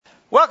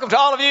Welcome to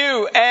all of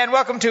you, and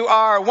welcome to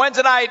our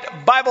Wednesday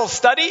night Bible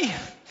study.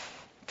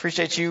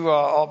 Appreciate you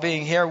all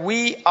being here.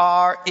 We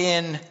are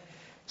in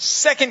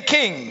 2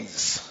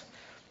 Kings.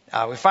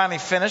 We finally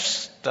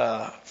finished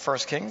 1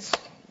 Kings.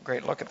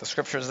 Great look at the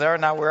scriptures there.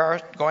 Now we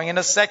are going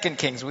into 2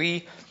 Kings.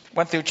 We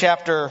went through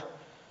chapter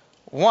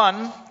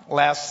 1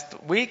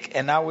 last week,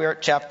 and now we're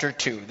at chapter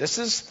 2. This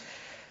is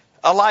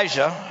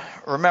Elijah.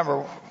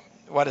 Remember,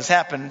 what has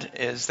happened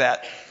is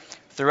that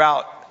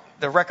throughout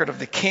the record of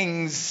the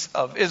kings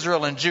of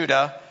Israel and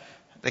Judah,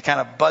 they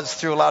kind of buzz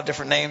through a lot of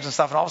different names and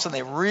stuff, and all of a sudden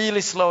they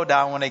really slow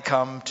down when they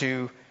come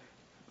to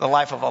the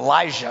life of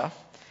Elijah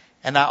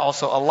and now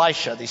also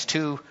Elisha, these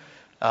two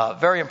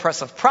very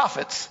impressive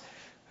prophets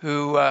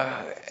who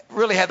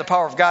really had the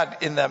power of God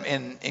in them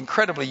in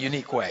incredibly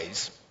unique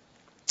ways.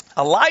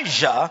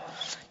 Elijah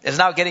is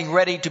now getting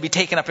ready to be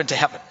taken up into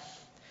heaven.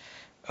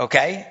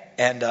 Okay?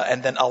 And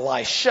then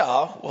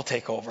Elisha will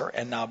take over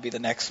and now be the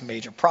next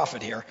major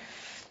prophet here.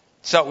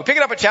 So we pick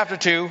it up at chapter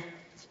 2,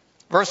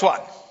 verse 1.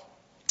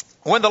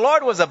 When the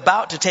Lord was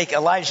about to take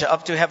Elijah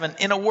up to heaven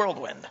in a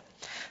whirlwind,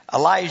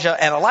 Elijah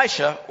and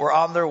Elisha were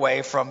on their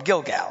way from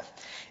Gilgal.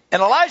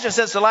 And Elijah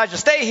says to Elijah,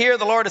 "Stay here,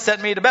 the Lord has sent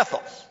me to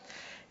Bethel."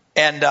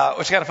 And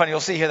which is kind of funny,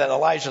 you'll see here that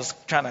Elijah's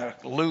trying to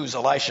lose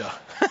Elisha.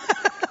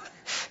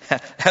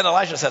 And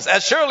Elisha says,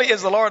 "As surely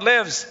as the Lord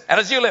lives, and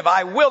as you live,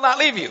 I will not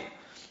leave you."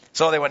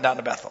 So they went down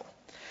to Bethel.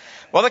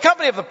 Well, the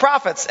company of the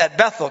prophets at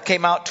Bethel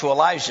came out to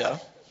Elisha.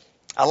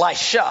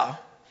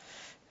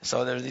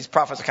 So these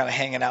prophets are kind of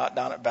hanging out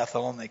down at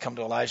Bethel, and they come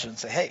to Elijah and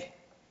say, "Hey,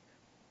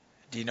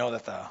 do you know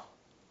that the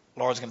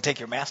Lord's going to take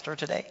your master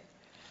today?"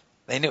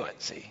 They knew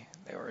it, see.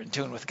 They were in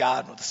tune with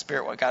God, with the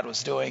Spirit, what God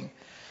was doing.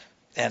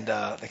 And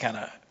they kind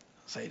of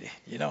say,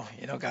 you know,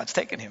 God's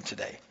taking him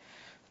today.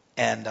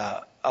 And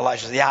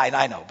Elijah says, "Yeah,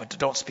 I know, but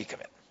don't speak of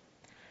it."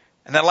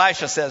 And then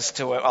Elijah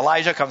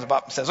comes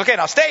up and says, "Okay,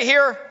 now stay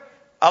here,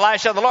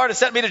 Elisha, the Lord has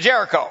sent me to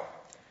Jericho."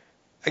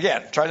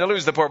 Again, trying to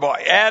lose the poor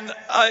boy. And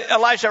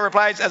Elisha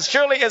replies, "As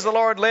surely as the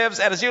Lord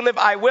lives and as you live,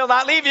 I will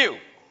not leave you."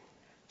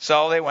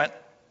 So they went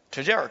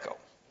to Jericho.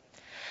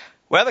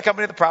 Well, the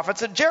company of the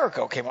prophets at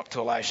Jericho came up to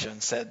Elisha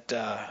and said,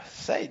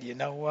 "Say, do you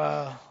know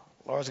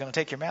the Lord's going to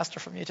take your master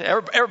from you today?"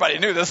 Everybody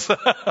knew this.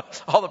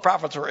 All the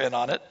prophets were in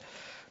on it.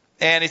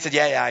 And he said,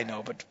 yeah, I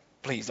know, but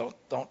please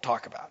don't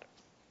talk about it.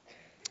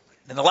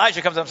 And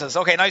Elijah comes up and says,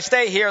 "Okay, now you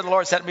stay here. The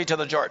Lord sent me to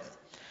the Jordan."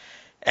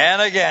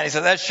 And again, he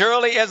says, "As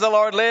surely as the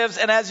Lord lives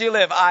and as you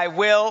live, I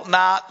will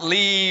not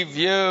leave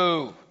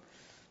you."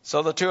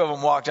 So the two of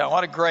them walked down.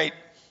 What a great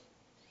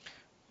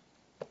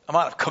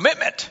amount of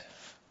commitment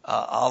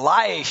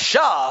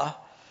Elisha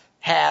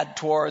had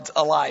towards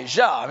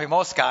Elijah. I mean,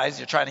 most guys,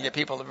 you're trying to get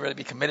people to really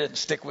be committed and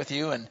stick with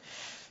you, and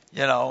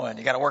you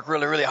got to work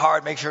really, really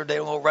hard, make sure they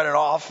won't run it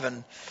off.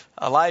 And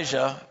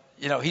Elijah,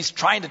 he's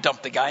trying to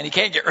dump the guy, and he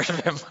can't get rid of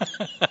him.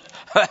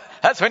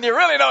 That's when you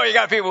really know you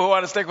got people who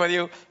want to stick with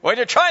you, when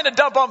you're trying to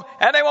dump them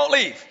and they won't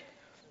leave.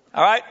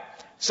 All right?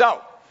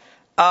 So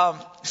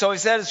he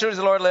said, "As soon as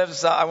the Lord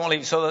lives, I won't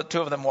leave you." So the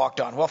two of them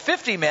walked on. Well,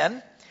 50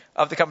 men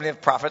of the company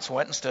of prophets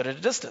went and stood at a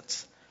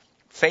distance,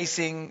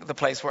 facing the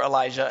place where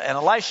Elijah and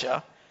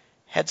Elisha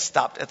had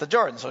stopped at the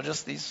Jordan. So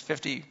just these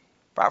 50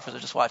 prophets are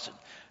just watching.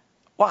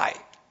 Why?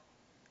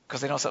 Because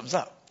they know something's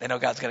up. They know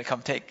God's going to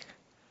come take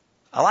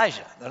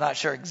Elijah. They're not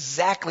sure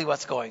exactly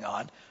what's going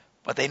on,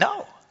 but they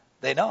know.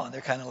 They know, and they're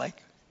kind of like,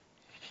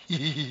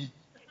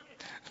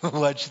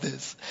 watch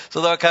this. So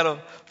they're kind of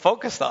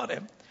focused on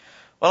him.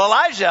 Well,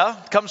 Elijah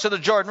comes to the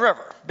Jordan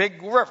River,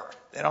 big river.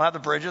 They don't have the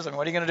bridges. I mean,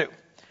 what are you going to do?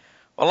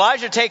 Well,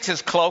 Elijah takes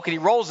his cloak, and he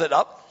rolls it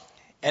up,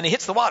 and he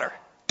hits the water.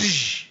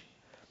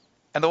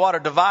 And the water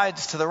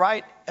divides to the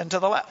right and to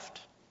the left.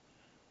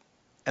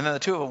 And then the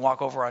two of them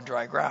walk over on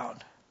dry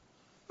ground.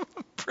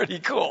 Pretty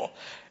cool.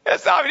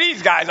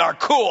 These guys are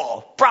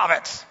cool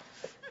prophets.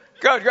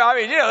 Good. I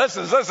mean, this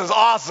is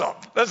awesome.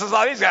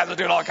 These guys are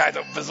doing all kinds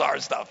of bizarre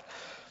stuff.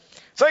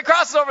 So he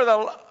crosses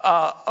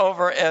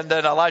over, and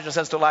then Elijah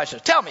says to Elisha,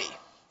 "Tell me,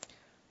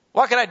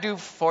 what can I do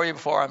for you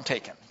before I'm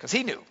taken?" Because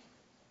he knew.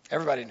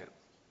 Everybody knew.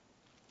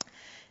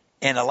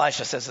 And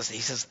Elisha says this.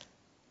 He says,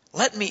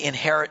 "Let me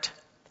inherit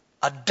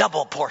a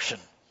double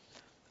portion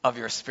of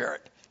your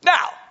spirit."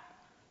 Now,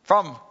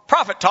 from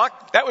prophet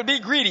talk, that would be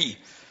greedy.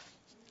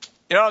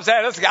 You know what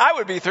I'm saying? I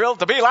would be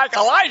thrilled to be like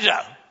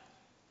Elijah.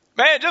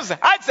 Man,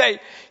 I'd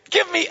say,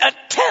 give me a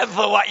tenth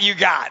of what you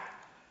got.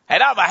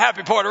 And I'm a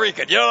happy Puerto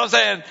Rican. You know what I'm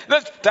saying?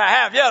 Just to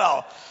have,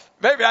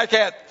 maybe I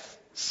can't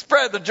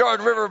spread the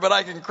Jordan River, but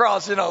I can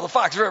cross, the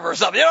Fox River or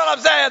something. You know what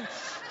I'm saying?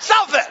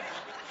 Something.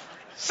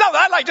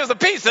 I'd like just a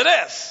piece of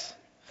this.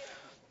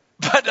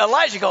 But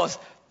Elijah goes,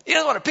 "He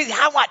doesn't want a piece.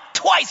 I want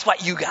twice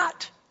what you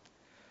got."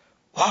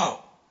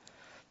 Whoa.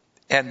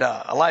 And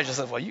Elijah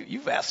says, "Well,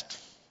 you've asked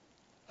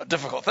a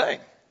difficult thing."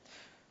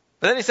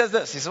 But then he says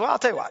this. He says, "Well, I'll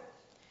tell you what.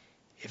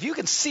 If you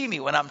can see me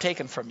when I'm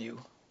taken from you,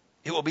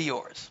 it will be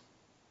yours.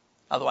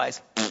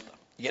 Otherwise, you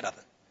get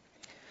nothing."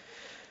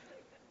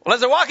 Well, as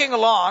they're walking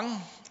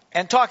along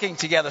and talking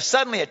together,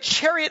 suddenly a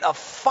chariot of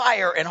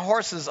fire and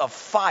horses of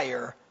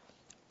fire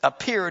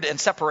appeared and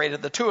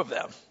separated the two of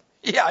them.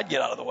 Yeah, I'd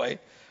get out of the way.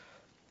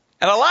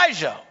 And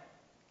Elijah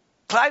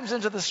climbs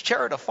into this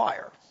chariot of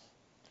fire.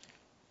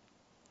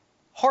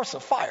 Horse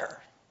of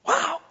fire.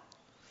 Wow.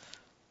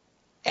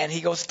 And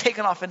he goes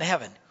taking off into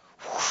heaven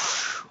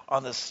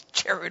on this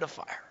chariot of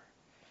fire.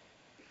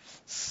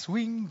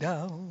 Swing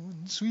down,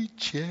 sweet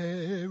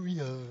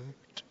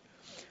chariot,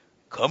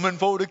 coming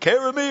for to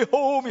carry me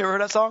home. You ever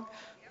heard that song?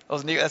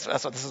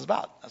 That's what this is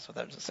about. That's what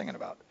they're singing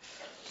about.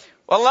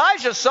 Well,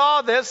 Elijah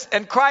saw this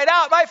and cried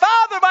out, my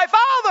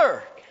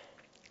father,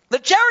 the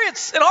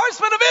chariots and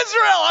horsemen of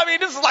Israel. I mean,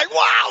 this is like,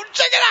 wow,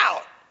 check it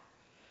out.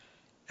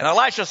 And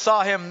Elisha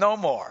saw him no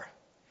more.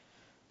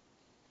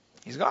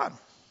 He's gone.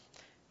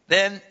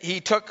 Then he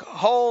took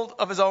hold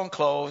of his own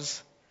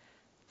clothes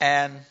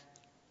and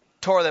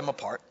tore them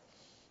apart.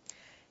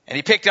 And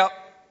he picked up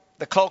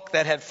the cloak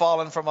that had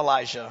fallen from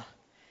Elijah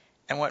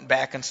and went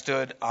back and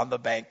stood on the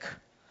bank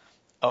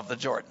of the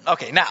Jordan.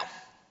 Okay, now,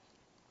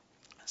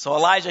 so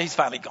Elijah, he's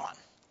finally gone.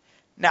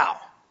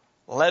 Now,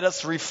 let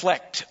us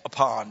reflect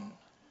upon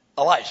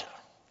Elijah.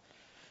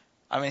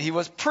 I mean, he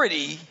was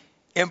pretty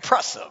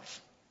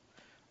impressive,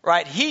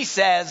 right? He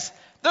says,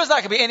 there's not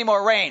going to be any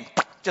more rain.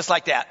 Just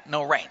like that,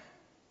 no rain.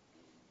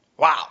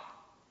 Wow.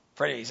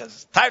 Pretty, he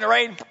says, time to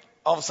rain.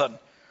 All of a sudden,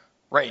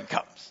 rain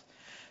comes.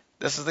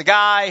 This is the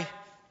guy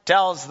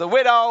tells the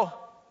widow,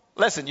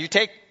 listen, you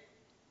take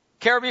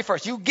care of me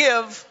first. You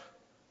give,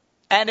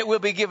 and it will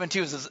be given to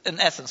you, is in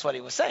essence what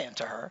he was saying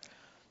to her.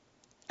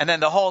 And then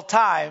the whole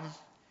time,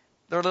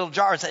 there were little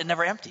jars that it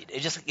never emptied.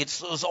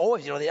 It was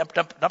always, they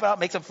dump it out,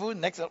 make some food,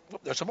 and next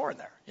there's some more in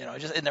there.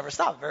 It never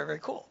stopped. Very, very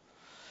cool.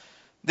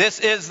 This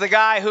is the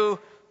guy who,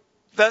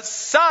 the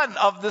son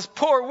of this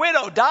poor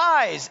widow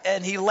dies,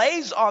 and he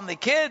lays on the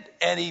kid,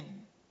 and he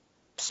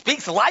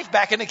speaks life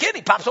back in the kid.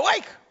 He pops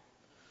awake.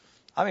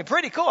 I mean,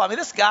 pretty cool. I mean,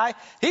 this guy,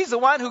 he's the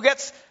one who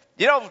gets,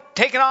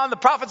 taking on the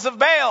prophets of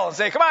Baal and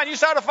say, come on, you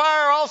start a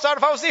fire, I'll start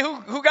a fire. We'll see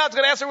who God's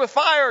going to answer with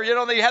fire.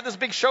 They had this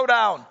big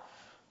showdown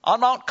on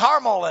Mount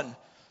Carmel, and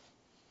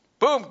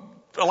boom,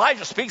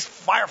 Elijah speaks,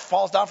 fire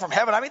falls down from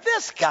heaven. I mean,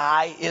 this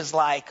guy is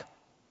like,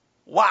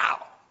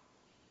 wow.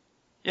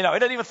 He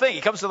doesn't even think.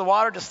 He comes to the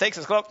water, just takes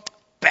his cloak,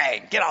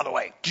 bang, get out of the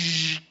way.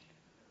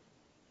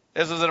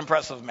 This is an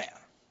impressive man.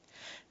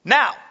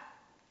 Now,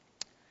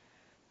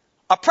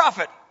 a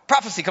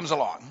prophecy comes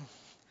along,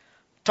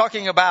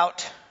 talking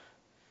about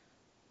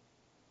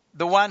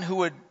the one who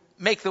would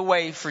make the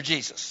way for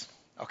Jesus.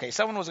 Okay,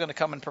 someone was going to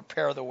come and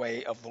prepare the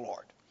way of the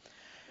Lord.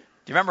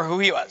 Do you remember who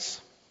he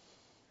was?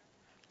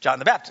 John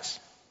the Baptist.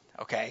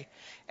 Okay,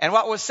 and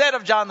what was said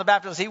of John the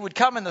Baptist, he would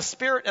come in the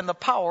spirit and the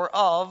power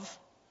of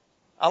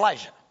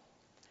Elijah.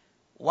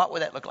 What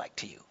would that look like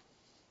to you?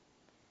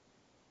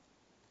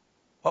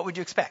 What would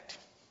you expect?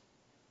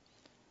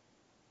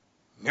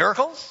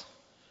 Miracles?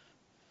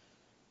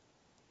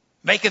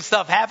 Making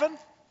stuff happen?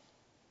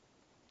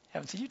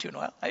 Haven't seen you two in a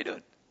while. How you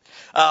doing?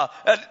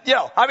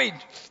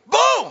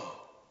 Boom!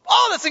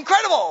 Oh, that's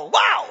incredible!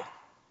 Wow!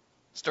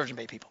 Sturgeon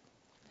Bay people.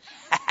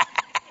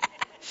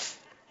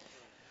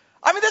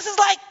 I mean, this is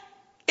like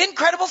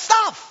incredible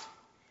stuff.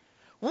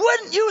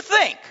 Wouldn't you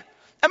think?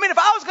 I mean, if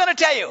I was going to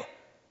tell you,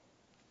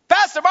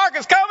 Pastor Mark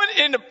is coming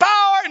in the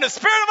power and the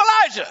spirit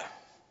of Elijah,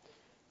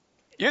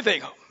 you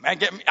think, oh, man,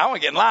 I want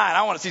to get in line.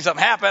 I want to see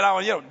something happen. I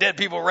want, dead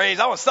people raised.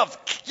 I want stuff.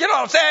 You know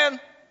what I'm saying?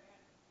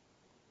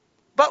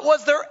 But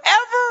was there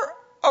ever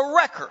a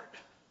record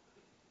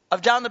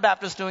of John the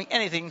Baptist doing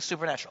anything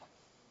supernatural?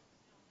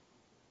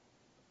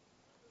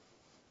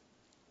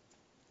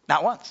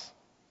 Not once.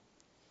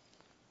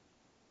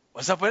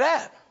 What's up with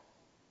that?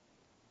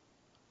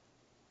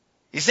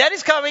 He said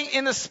he's coming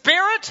in the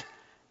spirit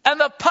and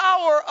the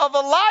power of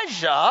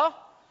Elijah.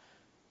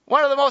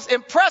 One of the most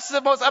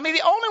impressive,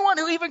 the only one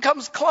who even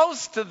comes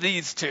close to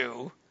these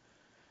two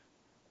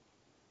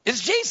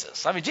is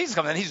Jesus. I mean, Jesus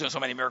comes in, he's doing so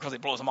many miracles, he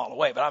blows them all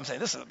away. But I'm saying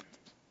this is...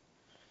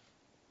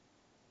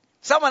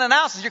 Someone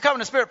announces you're coming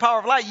in the spirit and power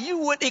of Elijah, you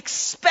would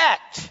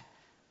expect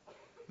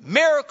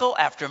miracle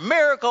after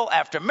miracle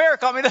after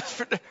miracle. I mean,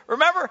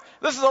 remember,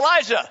 this is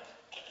Elijah.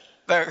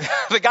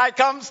 The guy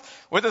comes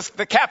with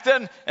the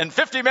captain and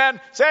 50 men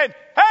saying,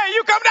 hey,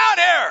 you come down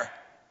here.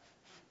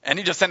 And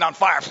he just sent down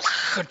fire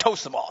and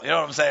toast them all. You know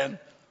what I'm saying?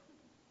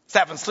 This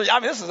happens. I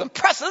mean, this is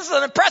impressive. This is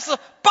an impressive,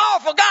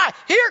 powerful guy.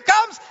 Here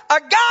comes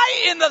a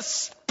guy in the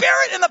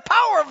spirit and the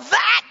power of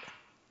that.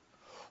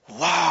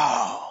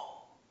 Wow.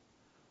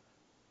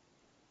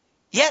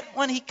 Yet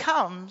when he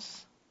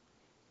comes,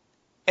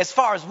 as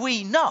far as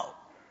we know,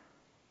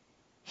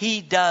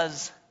 he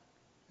does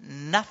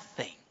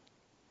nothing.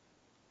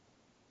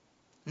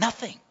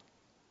 Nothing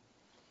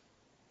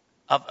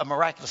of a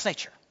miraculous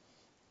nature.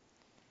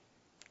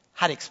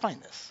 How do you explain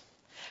this?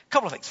 A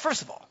couple of things.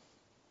 First of all,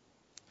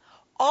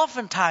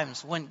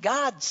 oftentimes when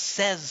God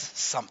says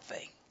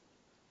something,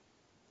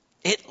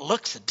 it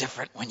looks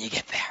different when you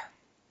get there.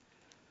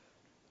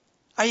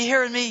 Are you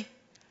hearing me?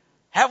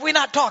 Have we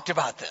not talked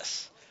about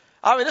this?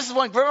 I mean, this is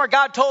when, remember,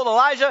 God told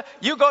Elijah,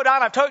 you go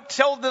down, I've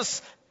told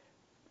this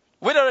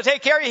widow to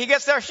take care of you. He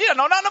gets there, she doesn't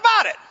know nothing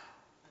about it.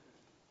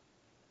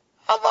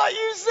 I thought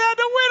you said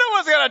the widow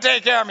was going to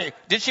take care of me.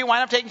 Did she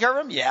wind up taking care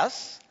of him?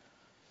 Yes.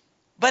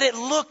 But it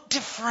looked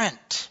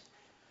different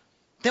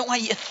than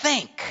what you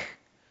think.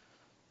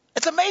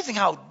 It's amazing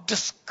how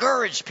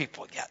discouraged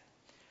people get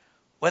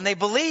when they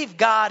believe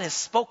God has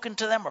spoken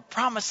to them or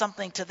promised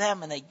something to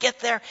them, and they get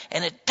there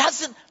and it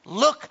doesn't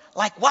look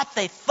like what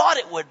they thought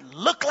it would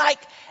look like,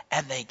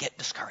 and they get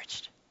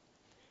discouraged.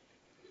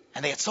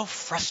 And they get so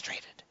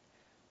frustrated.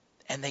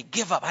 And they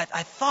give up.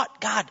 I thought,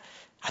 God,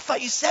 I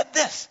thought you said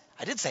this.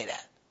 I did say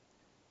that.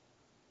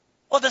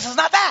 Well, this is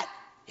not that.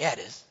 Yeah, it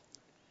is.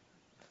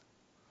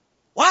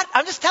 What?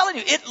 I'm just telling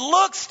you, it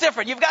looks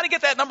different. You've got to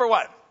get that number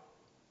one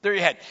through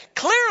your head.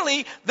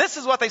 Clearly, this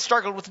is what they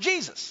struggled with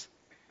Jesus.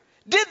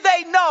 Did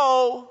they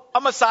know a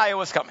Messiah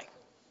was coming?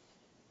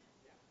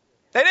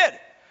 They did.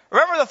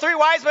 Remember the three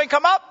wise men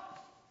come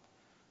up?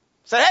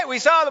 Said, hey, we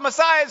saw the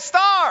Messiah's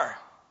star.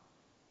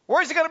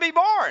 Where's he going to be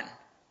born?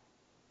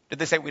 Did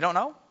they say, we don't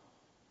know?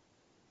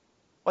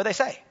 What did they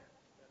say?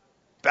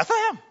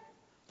 Bethlehem.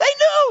 They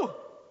knew.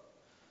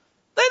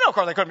 They know. Of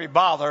course, they couldn't be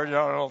bothered.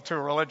 A little too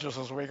religious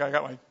this week. I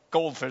got my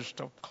goldfish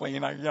to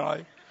clean. They knew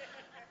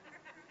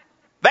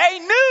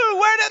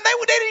where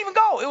they didn't even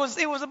go.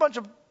 It was a bunch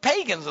of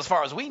pagans as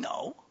far as we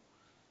know.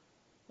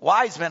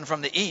 Wise men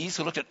from the east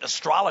who looked at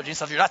astrology and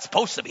stuff you're not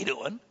supposed to be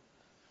doing.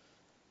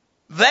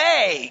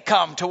 They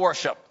come to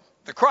worship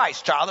the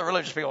Christ child. The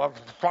religious people are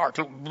far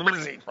too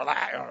busy for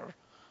that.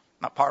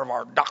 Not part of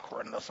our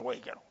doctrine this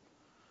week.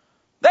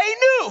 They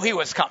knew he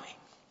was coming.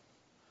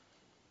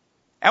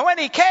 And when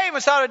he came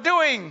and started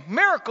doing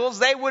miracles,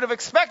 they would have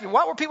expected.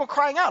 What were people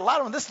crying out? A lot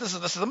of them, this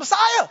is the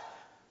Messiah.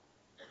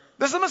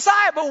 This is the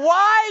Messiah. But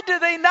why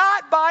did they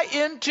not buy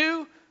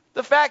into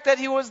the fact that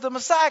he was the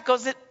Messiah?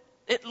 Because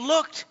it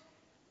looked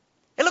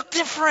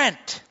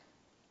different.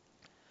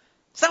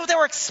 It's not what they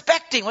were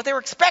expecting. What they were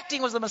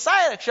expecting was the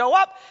Messiah to show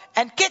up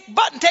and kick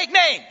butt and take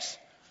names.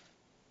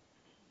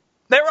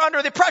 They were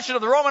under the oppression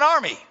of the Roman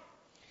army.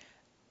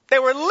 They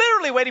were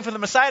literally waiting for the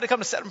Messiah to come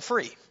to set them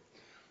free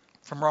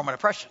from Roman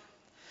oppression.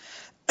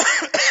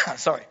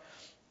 Sorry.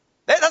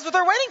 That's what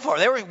they're waiting for.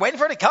 They were waiting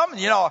for it to come.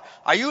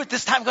 Are you at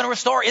this time going to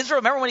restore Israel?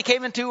 Remember when he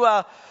came into,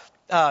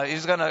 he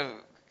was going to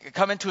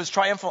come into his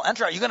triumphal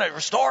entry. Are you going to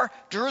restore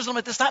Jerusalem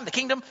at this time, the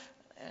kingdom?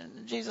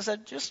 And Jesus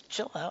said, just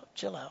chill out.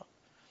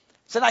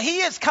 So now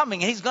he is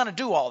coming and he's going to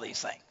do all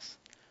these things.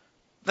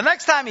 The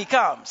next time he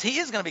comes, he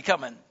is going to be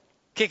coming,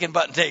 kicking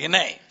butt and taking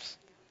names.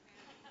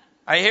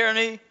 Are you hearing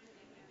me?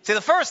 See,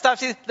 the first time,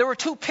 there were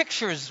two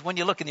pictures when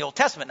you look in the Old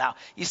Testament now.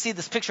 You see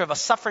this picture of a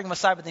suffering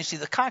Messiah, but then you see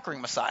the conquering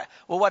Messiah.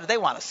 Well, what did they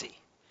want to see?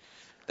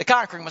 The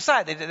conquering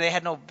Messiah.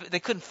 They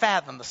couldn't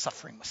fathom the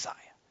suffering Messiah.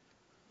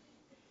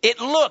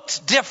 It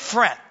looked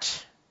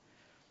different.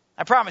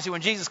 I promise you, when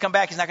Jesus comes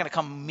back, he's not going to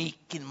come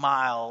meek and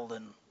mild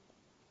and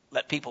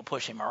let people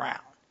push him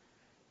around.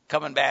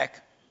 Coming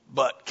back,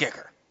 butt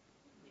kicker.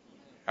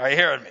 Are you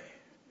hearing me?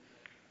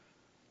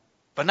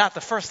 But not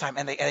the first time,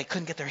 and they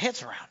couldn't get their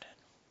heads around it.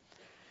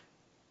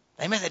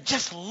 They made it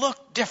just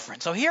look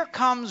different. So here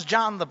comes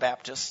John the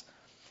Baptist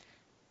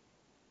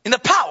in the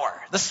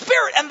power, the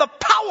spirit and the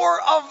power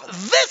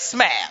of this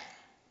man.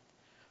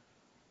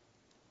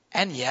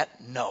 And yet,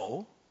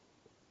 no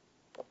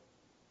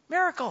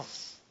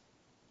miracles.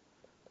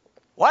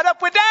 What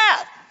up with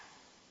that?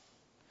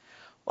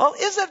 Well,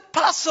 is it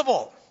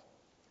possible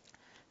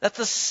that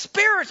the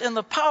spirit and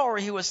the power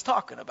he was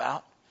talking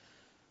about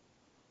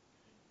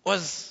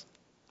was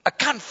a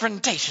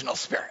confrontational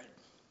spirit?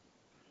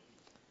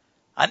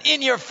 An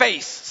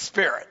in-your-face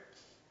spirit.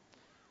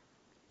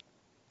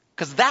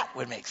 Because that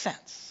would make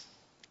sense.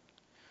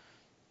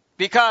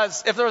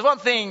 Because if there was one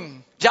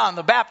thing John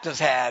the Baptist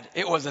had,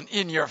 it was an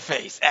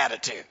in-your-face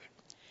attitude.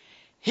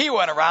 He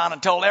went around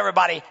and told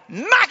everybody,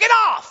 knock it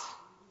off!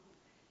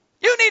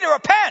 You need to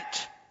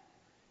repent!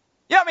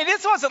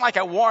 This wasn't like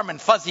a warm and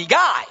fuzzy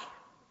guy.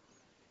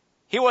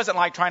 He wasn't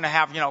like trying to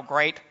have,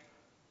 great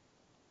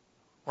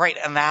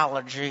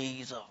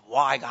analogies of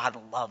why God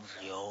loves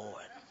you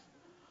and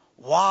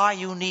why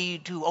you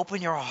need to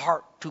open your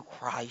heart to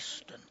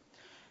Christ. And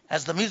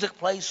as the music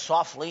plays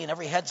softly and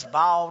every head's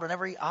bowed and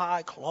every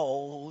eye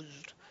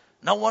closed,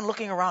 no one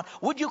looking around,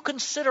 would you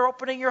consider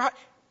opening your heart?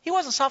 He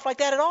wasn't soft like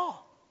that at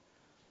all.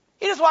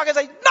 He just walked in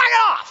and said, knock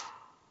it off!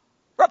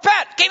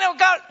 Repent! Kingdom of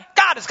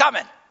God is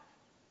coming!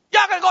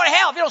 You're not going to go to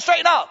hell if you don't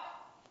straighten up!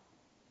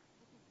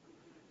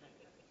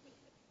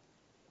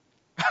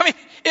 It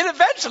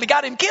eventually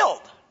got him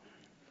killed.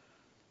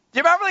 Do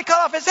you remember they cut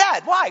off his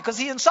head? Why? Because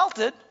he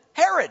insulted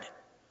Herod.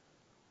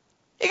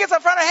 He gets in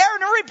front of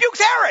Herod and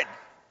rebukes Herod.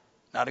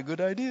 Not a good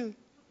idea.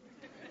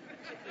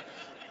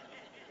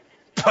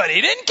 But he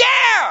didn't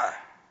care.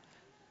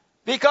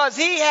 Because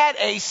he had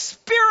a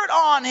spirit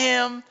on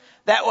him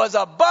that was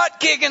a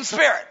butt-kicking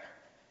spirit.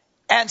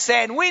 And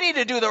saying, we need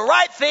to do the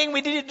right thing.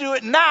 We need to do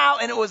it now.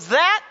 And it was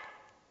that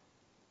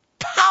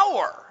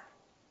power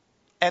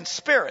and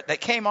spirit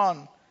that came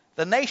on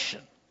the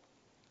nation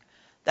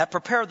that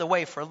prepared the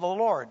way for the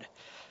Lord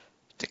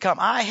to come.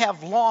 I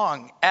have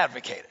long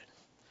advocated,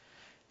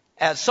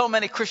 as so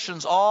many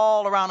Christians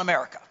all around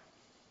America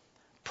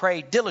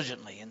pray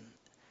diligently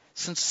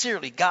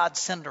sincerely God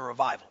send a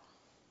revival,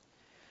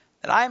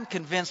 that I am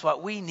convinced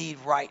what we need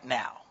right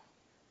now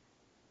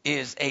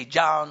is a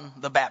John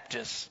the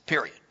Baptist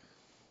period.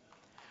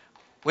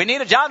 We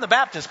need a John the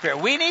Baptist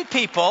period. We need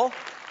people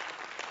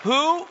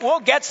who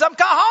will get some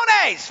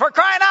cojones, for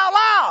crying out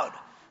loud.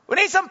 We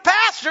need some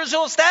pastors who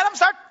will stand up and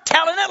start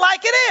telling it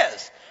like it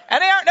is.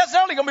 And they aren't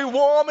necessarily going to be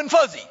warm and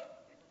fuzzy.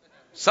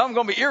 Some are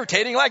going to be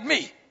irritating like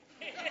me.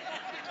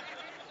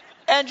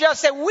 And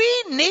just say,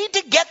 we need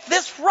to get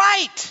this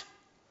right.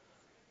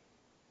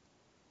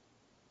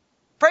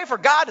 Pray for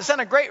God to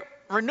send a great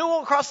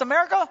renewal across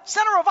America.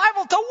 Send a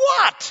revival to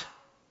what?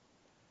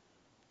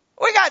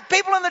 We got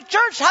people in the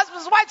church,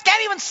 husbands and wives,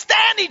 can't even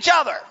stand each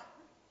other.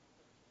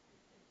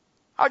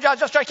 Our job is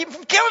just try to keep them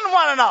from killing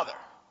one another.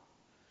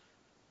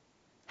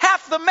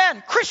 Half the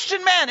men,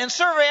 Christian men, in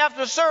survey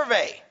after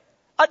survey,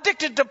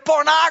 addicted to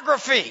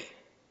pornography.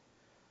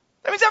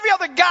 That means every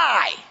other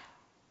guy.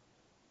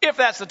 If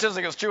that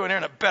statistic is true in here,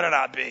 and it better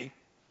not be.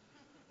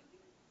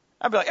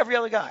 I'd be like, every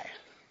other guy.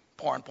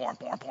 Porn.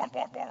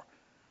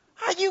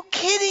 Are you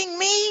kidding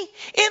me?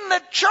 In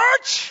the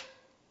church?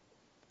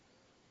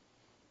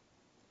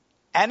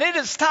 And it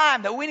is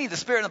time that we need the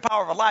spirit and the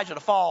power of Elijah to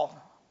fall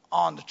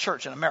on the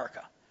church in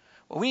America.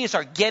 Well, we need to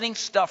start getting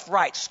stuff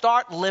right.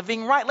 Start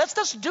living right. Let's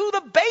just do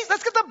the basics.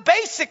 Let's get the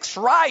basics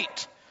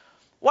right.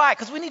 Why?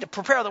 Because we need to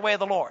prepare the way of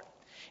the Lord.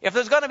 If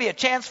there's going to be a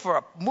chance for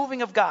a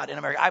moving of God in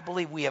America, I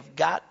believe we have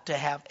got to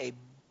have a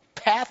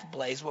path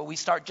blazed where we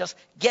start just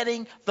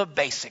getting the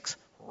basics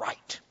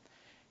right.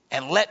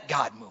 And let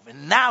God move.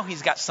 And now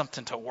he's got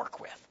something to work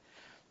with.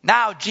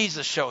 Now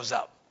Jesus shows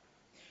up.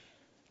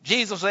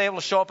 Jesus was able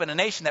to show up in a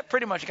nation that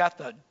pretty much got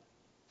the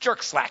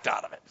jerk slacked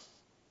out of it.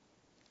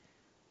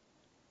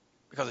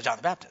 Because of John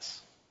the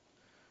Baptist.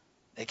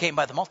 They came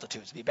by the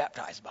multitudes to be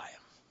baptized by him.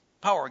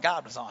 The power of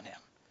God was on him.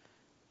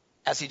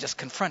 As he just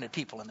confronted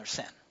people in their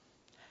sin.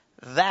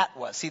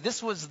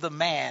 This was the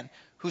man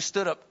who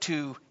stood up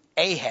to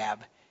Ahab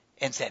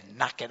and said,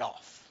 knock it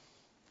off.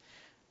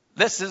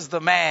 This is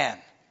the man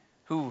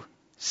who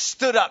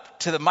stood up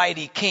to the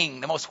mighty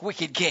king, the most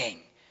wicked king,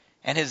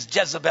 and his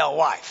Jezebel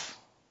wife,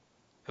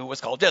 who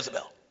was called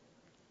Jezebel.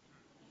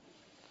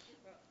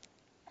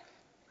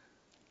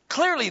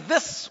 Clearly,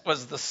 this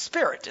was the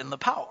spirit and the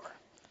power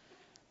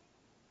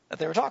that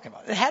they were talking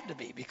about. It had to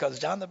be because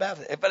John the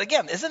Baptist. But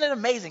again, isn't it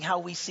amazing how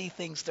we see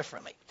things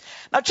differently?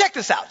 Now check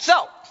this out.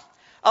 So,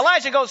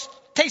 Elijah goes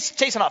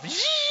chasing off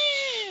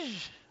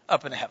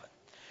up into heaven.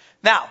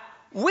 Now,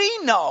 we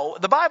know,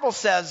 the Bible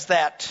says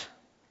that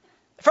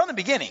from the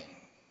beginning,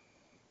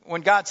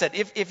 when God said,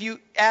 if you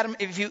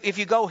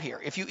go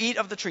here, if you eat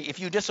of the tree, if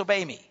you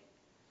disobey me,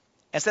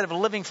 instead of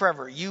living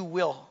forever, you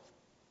will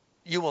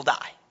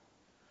die.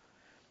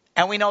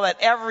 And we know that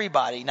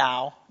everybody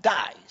now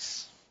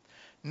dies.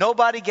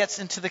 Nobody gets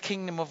into the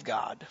kingdom of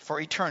God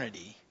for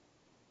eternity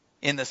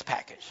in this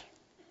package.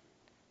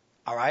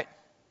 All right?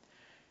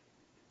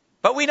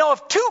 But we know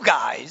of two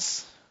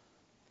guys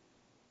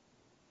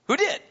who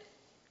did.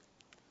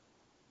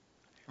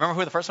 Remember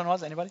who the first one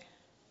was? Anybody?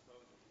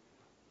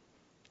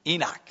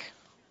 Enoch.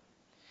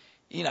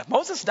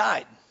 Moses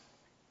died.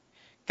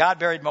 God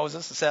buried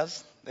Moses, it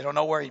says. They don't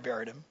know where he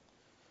buried him.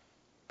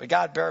 But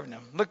God buried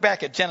him. Look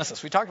back at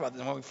Genesis. We talked about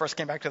this when we first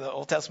came back to the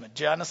Old Testament.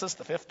 Genesis,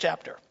 the 5th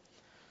chapter.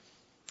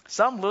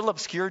 Some little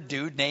obscure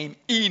dude named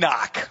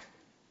Enoch.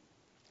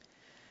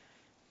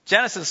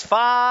 Genesis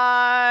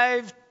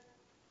 5:21.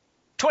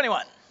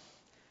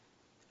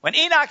 When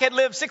Enoch had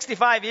lived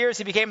 65 years,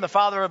 he became the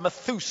father of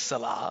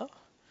Methuselah,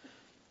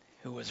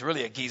 who was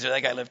really a geezer.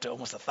 That guy lived to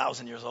almost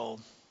 1,000 years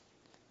old.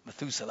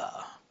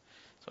 Methuselah.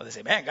 So they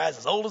say, man, guy's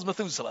as old as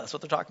Methuselah. That's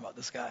what they're talking about,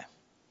 this guy.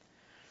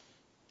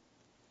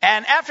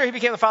 And after he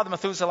became the father of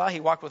Methuselah, he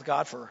walked with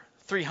God for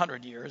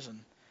 300 years and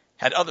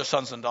had other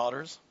sons and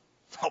daughters.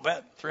 I'll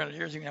bet 300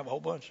 years you can have a whole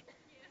bunch.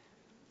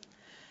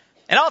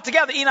 And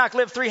altogether, Enoch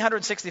lived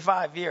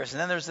 365 years. And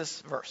then there's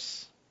this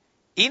verse.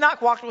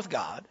 Enoch walked with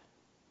God,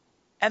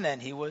 and then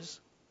he was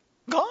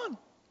gone.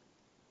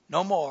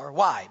 No more.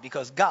 Why?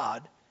 Because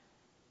God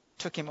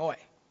took him away.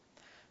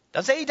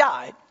 Doesn't say he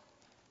died.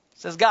 It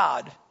says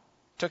God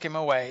took him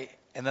away.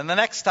 And then the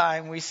next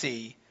time we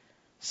see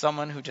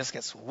someone who just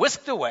gets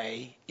whisked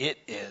away, it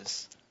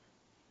is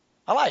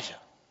Elijah.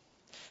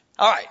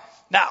 All right.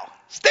 Now,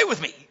 stay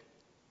with me.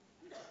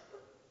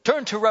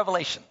 Turn to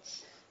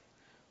Revelations.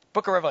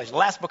 Book of Revelation,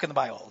 last book in the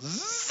Bible.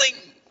 Zing!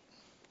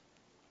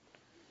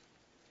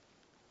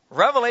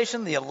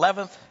 Revelation, the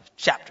 11th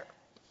chapter.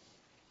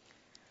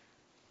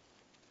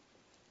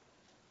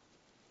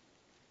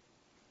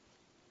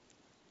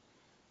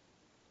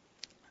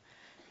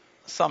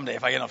 Someday,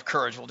 if I get enough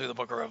courage, we'll do the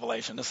book of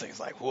Revelation. This thing's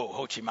like, whoa,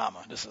 hoochie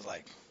mama. This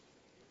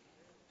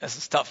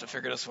is tough to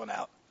figure this one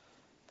out.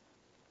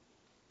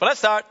 But let's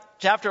start,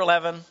 chapter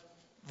 11,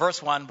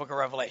 verse 1, book of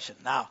Revelation.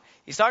 Now,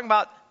 he's talking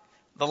about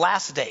the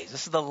last days.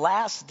 This is the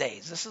last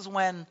days. This is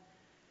when,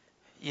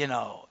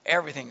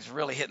 everything's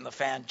really hitting the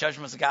fan.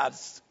 Judgments of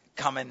God's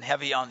coming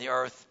heavy on the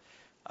earth.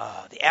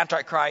 The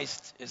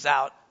Antichrist is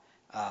out,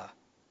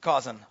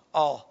 causing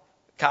all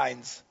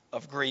kinds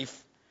of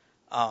grief.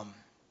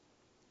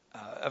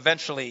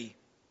 Eventually,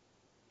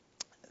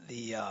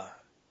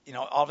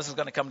 all this is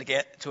going to come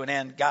to an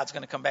end. God's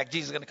going to come back.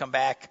 Jesus is going to come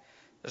back.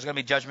 There's going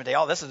to be judgment day.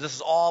 This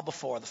is all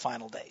before the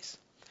final days.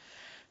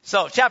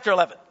 So, chapter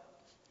 11,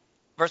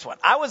 verse 1.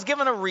 I was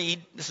given a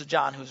reed. This is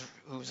John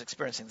who's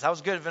experiencing this. I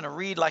was given a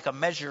reed like a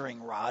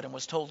measuring rod and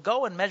was told,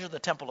 go and measure the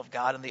temple of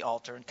God and the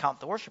altar and count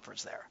the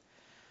worshipers there.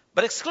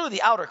 But exclude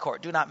the outer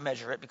court. Do not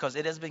measure it, because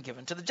it has been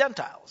given to the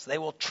Gentiles. They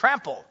will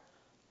trample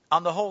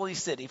on the holy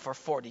city for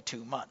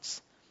 42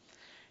 months.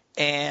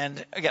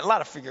 And again, a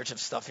lot of figurative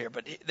stuff here.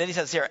 But then he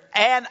says here,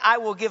 and I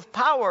will give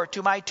power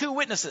to my 2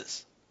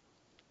 witnesses,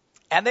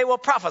 and they will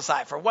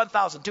prophesy for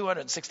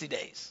 1,260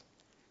 days,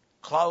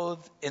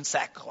 clothed in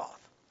sackcloth.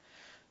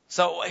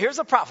 So here's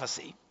a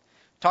prophecy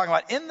talking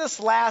about in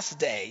this last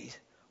day,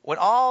 when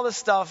all this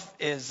stuff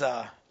is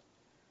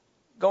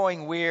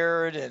going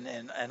weird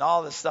and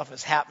all this stuff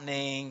is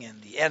happening,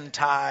 and the end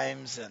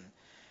times, and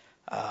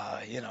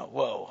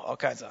all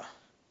kinds of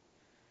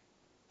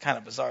kind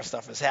of bizarre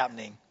stuff is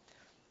happening.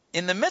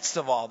 In the midst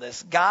of all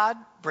this, God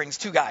brings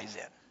 2 guys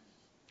in.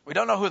 We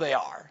don't know who they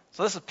are,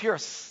 so this is pure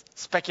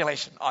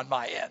speculation on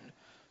my end.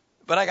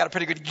 But I got a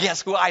pretty good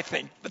guess who I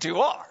think the 2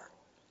 are.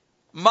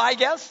 My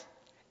guess,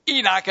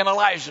 Enoch and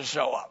Elijah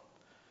show up.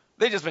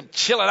 They've just been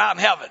chilling out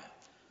in heaven.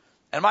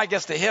 And my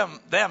guess to them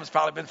has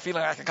probably been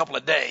feeling like a couple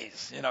of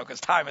days, because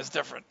time is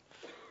different.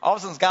 All of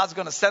a sudden, God's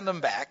going to send them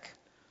back,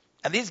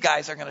 and these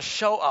guys are going to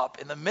show up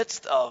in the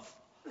midst of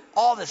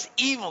all this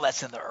evil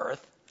that's in the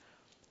earth,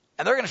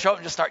 and they're going to show up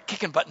and just start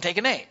kicking butt and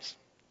taking names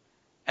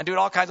and doing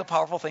all kinds of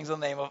powerful things in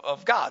the name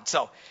of God.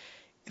 So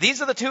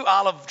these are the 2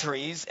 olive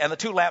trees and the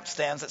 2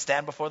 lampstands that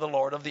stand before the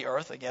Lord of the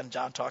earth. Again,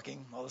 John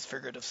talking all this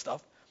figurative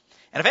stuff.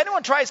 And if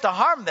anyone tries to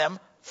harm them,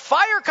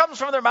 fire comes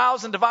from their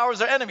mouths and devours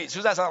their enemies.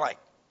 Who's that sound like?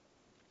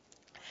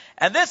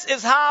 And this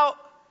is how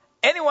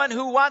anyone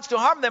who wants to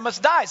harm them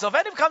must die. So if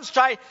anyone comes to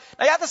try,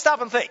 now you have to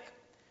stop and think.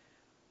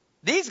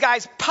 These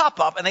guys pop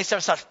up and they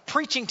start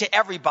preaching to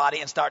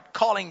everybody and start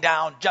calling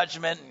down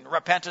judgment and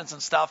repentance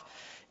and stuff.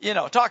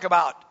 Talk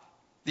about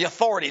the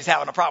authorities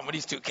having a problem with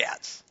these 2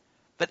 cats.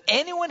 But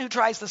anyone who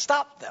tries to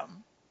stop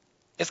them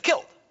is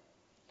killed.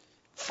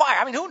 Fire.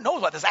 I mean, who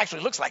knows what this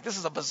actually looks like? This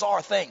is a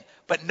bizarre thing,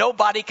 but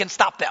nobody can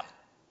stop them.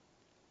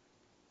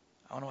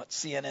 I don't know what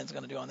CNN's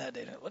going to do on that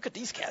day. Look at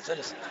these cats.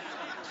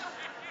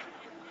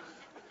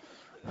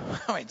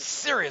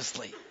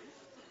 Seriously.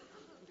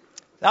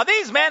 Now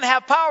these men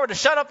have power to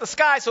shut up the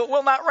sky so it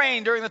will not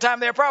rain during the time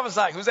they are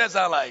prophesying. Who's that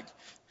sound like?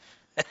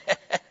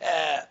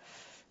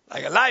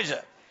 Like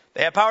Elijah.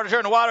 They have power to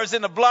turn the waters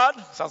into blood.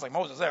 Sounds like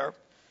Moses there.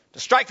 To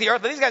strike the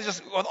earth. But these guys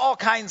just, with all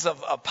kinds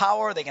of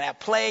power, they can have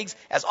plagues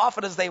as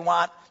often as they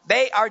want.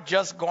 They are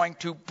just going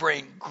to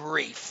bring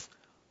grief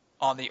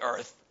on the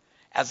earth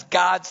as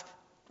God's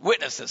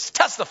witnesses,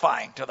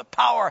 testifying to the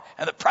power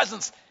and the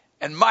presence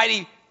and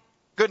mighty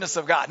goodness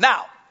of God.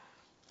 Now,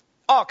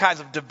 all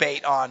kinds of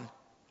debate on,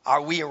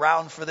 are we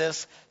around for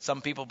this?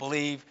 Some people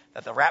believe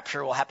that the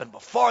rapture will happen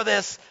before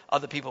this.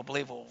 Other people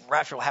believe the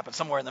rapture will happen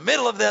somewhere in the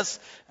middle of this.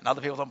 And other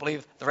people don't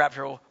believe the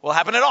rapture will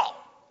happen at all.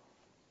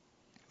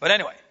 But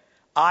anyway,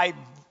 I'm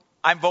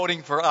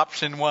voting for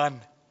option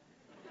 1.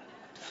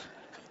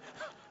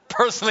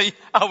 Personally,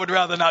 I would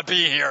rather not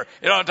be here.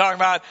 You know what I'm talking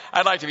about?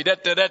 I'd like to be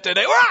dead. We're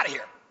out of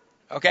here.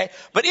 Okay?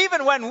 But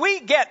even when we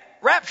get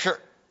raptured,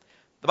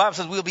 the Bible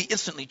says we'll be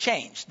instantly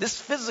changed. This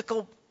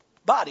physical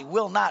body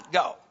will not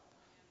go.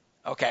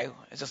 Okay?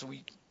 It's just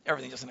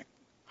everything's just in a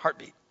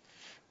heartbeat.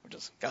 We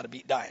just got to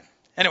beat dying.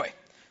 Anyway,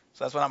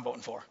 so that's what I'm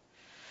voting for.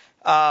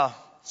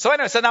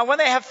 So now when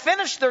they have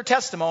finished their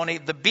testimony,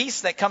 the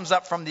beast that comes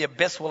up from the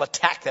abyss will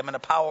attack them and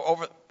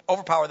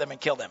overpower them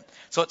and kill them.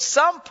 So at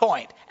some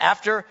point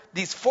after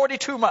these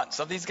 42 months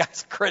of these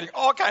guys creating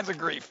all kinds of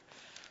grief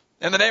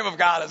in the name of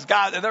God,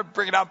 and they're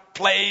bringing out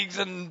plagues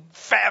and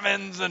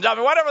famines and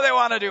whatever they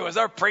want to do as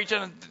they're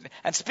preaching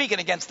and speaking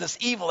against this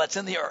evil that's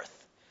in the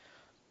earth.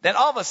 Then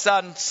all of a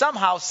sudden,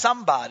 somehow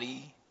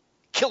somebody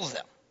kills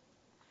them.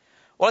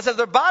 Well, it says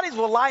their bodies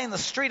will lie in the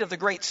street of the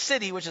great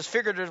city, which is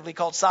figuratively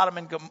called Sodom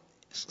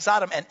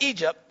and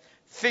Egypt,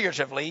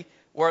 figuratively,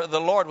 where the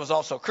Lord was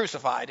also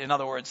crucified. In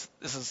other words,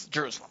 this is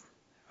Jerusalem.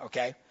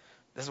 Okay?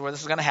 This is where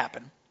this is going to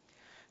happen.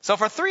 So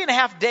for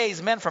 3.5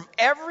 days, men from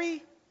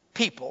every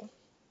people,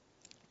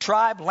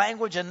 tribe,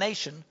 language, and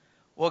nation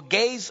will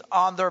gaze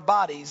on their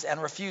bodies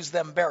and refuse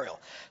them burial.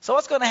 So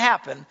what's going to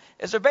happen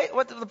is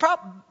what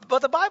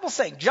the Bible's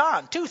saying.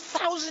 John,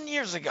 2,000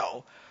 years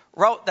ago,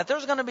 wrote that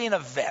there's going to be an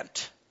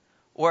event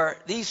where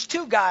these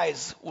 2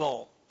 guys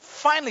will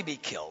finally be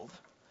killed,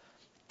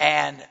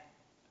 and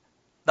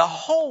the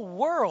whole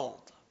world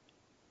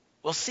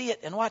will see it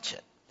and watch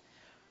it.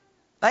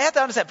 Now you have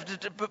to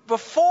understand,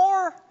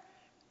 before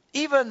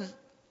even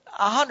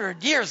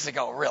 100 years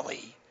ago,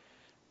 really,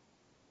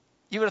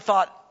 you would have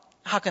thought,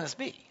 how can this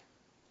be?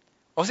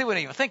 Well, see, we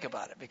didn't even think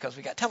about it because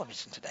we got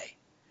television today.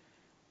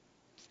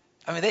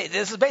 I mean,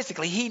 this is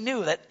basically, he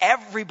knew that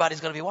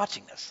everybody's going to be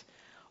watching this.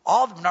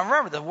 Now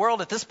remember, the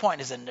world at this point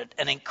is in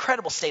an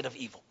incredible state of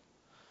evil.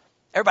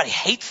 Everybody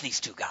hates these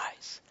 2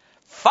 guys.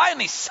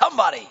 Finally,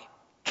 somebody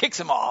kicks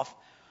him off,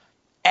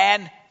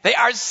 And they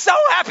are so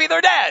happy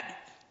they're dead.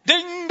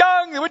 Ding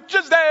dong, the witch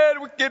is dead,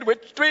 wicked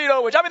witch,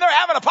 Tweedle witch. I mean, they're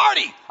having a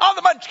party. All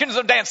the munchkins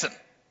are dancing.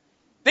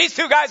 These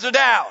two guys are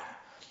down.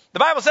 The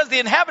Bible says the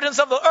inhabitants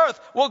of the earth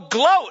will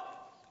gloat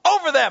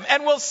over them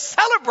and will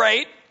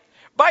celebrate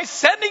by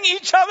sending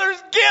each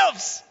other's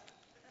gifts.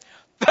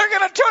 They're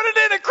going to turn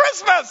it into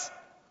Christmas.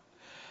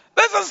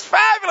 This is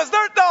fabulous.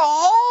 The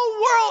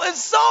whole world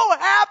is so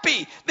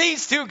happy.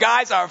 These two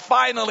guys are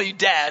finally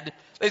dead.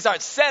 They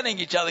start sending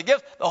each other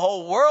gifts. The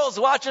whole world's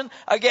watching.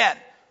 Again,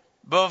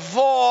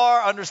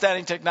 before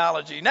understanding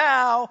technology.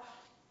 Now,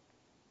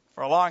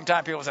 for a long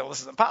time, people say, well,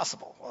 this is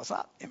impossible. Well, it's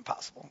not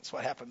impossible. It's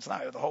what happens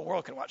now. The whole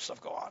world can watch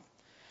stuff go on.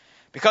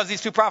 Because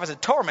these two prophets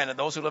had tormented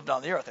those who lived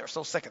on the earth. They were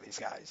so sick of these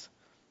guys.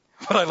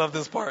 But I love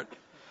this part.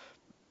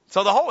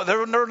 So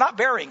they're not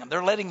burying them.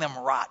 They're letting them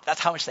rot. That's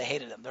how much they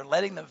hated them. They're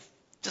letting them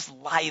just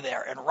lie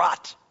there and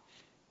rot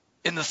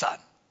in the sun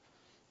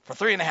for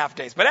 3.5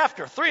 days. But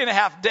after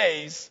 3.5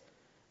 days,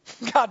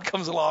 God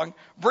comes along,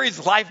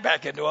 breathes life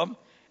back into them,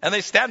 and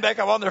they stand back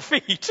up on their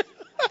feet.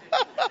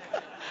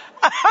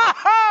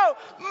 Oh,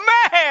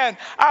 man!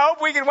 I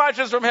hope we can watch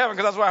this from heaven,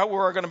 because that's where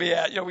we're going to be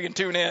at. We can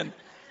tune in.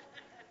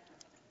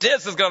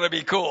 This is going to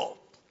be cool.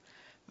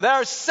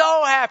 They're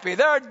so happy.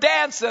 They're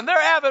dancing. They're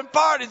having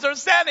parties. They're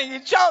sending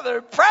each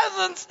other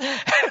presents.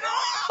 And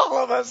all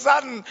of a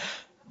sudden,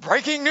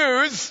 breaking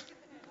news.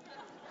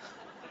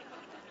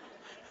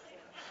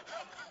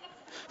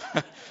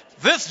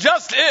 This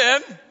just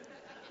in.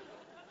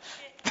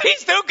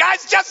 These two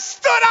guys just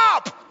stood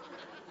up.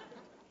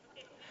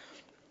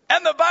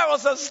 And the Bible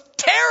says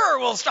terror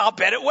will stop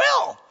it. It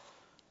will.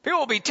 People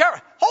will be terror.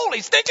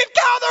 Holy stinking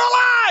cow, they're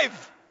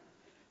alive.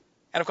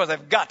 And of course,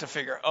 they've got to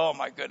figure, oh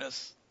my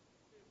goodness,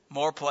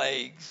 more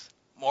plagues,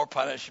 more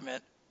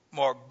punishment,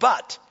 more.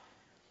 But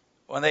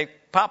when they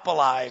pop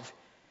alive,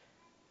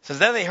 it says,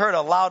 then they heard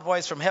a loud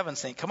voice from heaven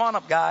saying, come on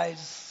up,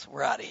 guys,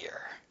 we're out of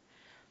here.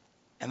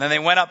 And then they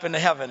went up into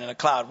heaven in a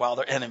cloud while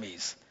their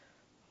enemies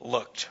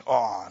looked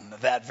on.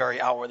 That very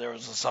hour there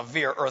was a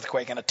severe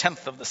earthquake, and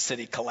 1/10 of the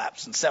city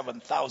collapsed, and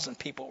 7,000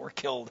 people were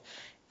killed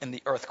in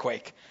the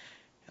earthquake.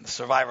 And the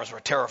survivors were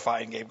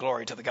terrified and gave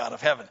glory to the God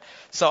of heaven.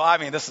 So, I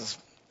mean, this is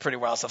pretty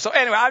wild stuff. So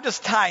anyway, I'm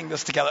just tying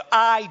this together.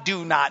 I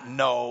do not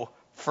know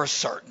for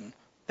certain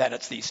that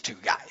it's these two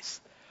guys.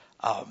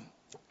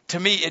 To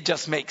me, it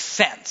just makes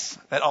sense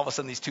that all of a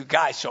sudden these two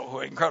guys show who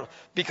are incredible,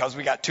 because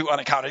we got two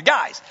unaccounted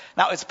guys.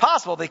 Now, it's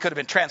possible they could have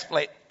been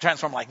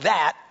transformed like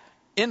that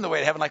in the way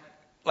to heaven,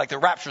 like the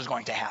rapture is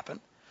going to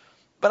happen.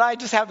 But I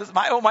just have this,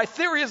 my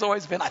theory has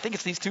always been, I think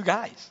it's these two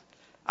guys.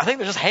 I think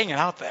they're just hanging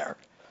out there.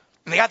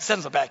 And God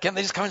sends them back in.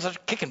 They just come and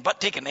start kicking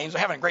butt, taking names.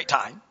 They're having a great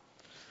time.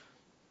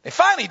 They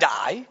finally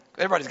die.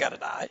 Everybody's got to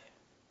die.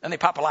 Then they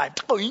pop alive,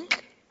 boink,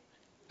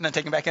 and then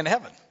take them back into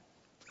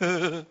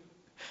heaven.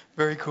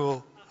 Very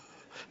cool.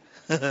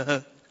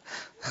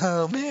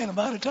 Oh, man, I'm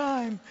out of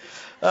time.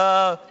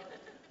 Yeah,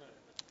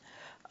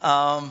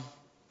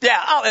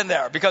 I'll end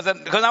there, because now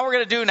what we're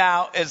going to do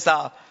now is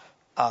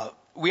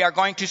we are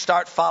going to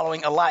start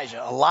following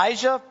Elijah.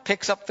 Elijah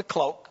picks up the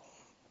cloak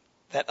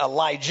that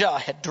Elijah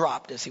had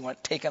dropped as he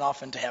went taken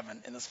off into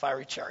heaven in this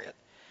fiery chariot.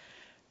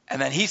 And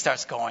then he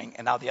starts going,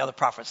 and now the other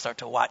prophets start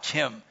to watch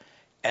him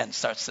and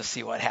starts to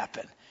see what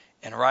happened.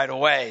 And right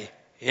away,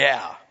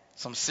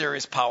 some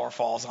serious power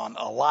falls on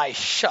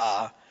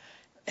Elisha,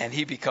 and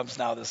he becomes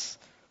now this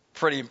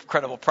pretty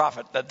incredible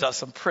prophet that does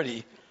some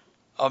pretty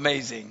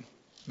amazing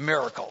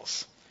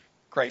miracles.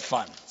 Great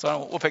fun.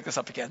 So we'll pick this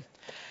up again.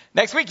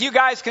 Next week, you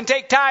guys can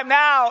take time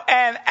now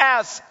and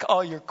ask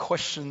all your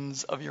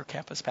questions of your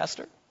campus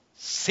pastor.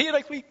 See you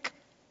next week.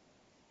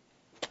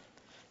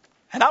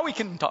 And now we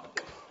can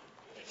talk.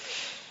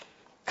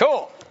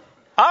 Cool.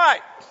 All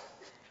right.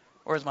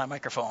 Where's my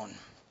microphone?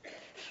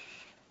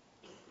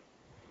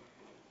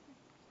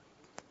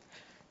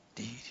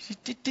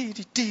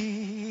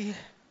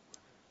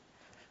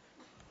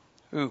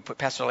 Ooh, put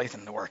Pastor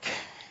Lathan to work.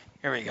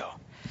 Here we go.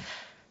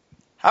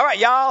 All right,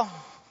 y'all.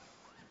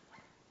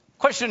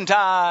 Question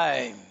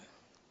time.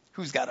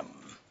 Who's got them?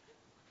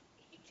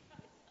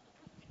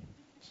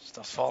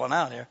 Stuff's falling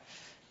out here.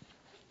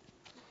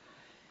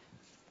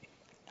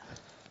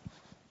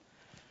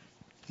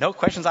 No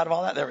questions out of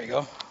all that? There we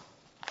go.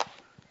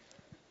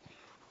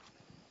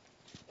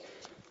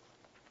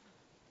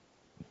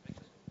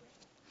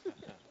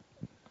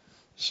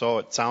 So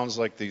it sounds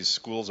like these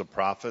schools of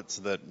prophets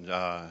that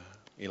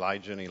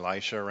Elijah and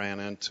Elisha ran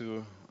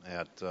into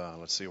at,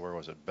 let's see, where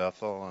was it?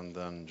 Bethel and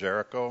then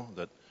Jericho,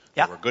 that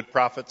they were good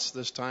prophets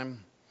this time?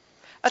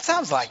 That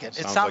sounds like it.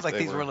 It sounds like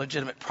these were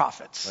legitimate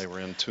prophets. They were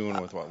in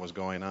tune with what was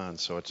going on,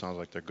 so it sounds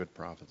like they're good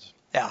prophets.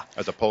 Yeah.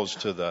 As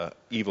opposed to the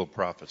evil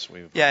prophets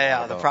we've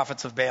the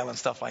prophets of Baal and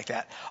stuff like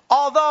that.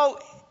 Although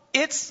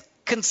it's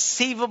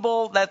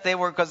conceivable that they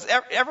were, because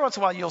every once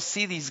in a while you'll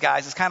see these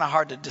guys, it's kind of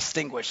hard to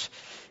distinguish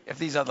if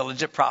these are the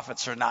legit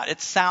prophets or not. It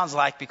sounds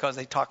like, because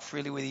they talk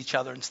freely with each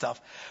other and stuff.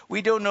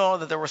 We do know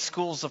that there were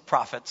schools of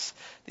prophets.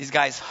 These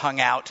guys hung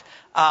out.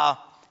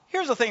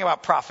 Here's the thing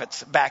about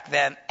prophets back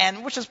then,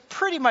 and which is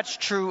pretty much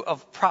true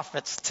of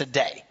prophets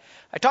today.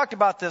 I talked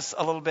about this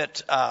a little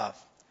bit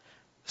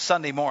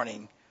Sunday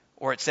morning,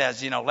 where it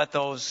says, let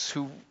those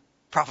who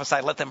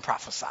prophesy, let them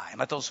prophesy. And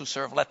let those who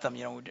serve, let them,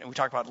 we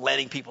talk about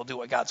letting people do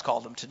what God's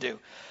called them to do.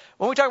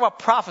 When we talk about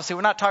prophecy,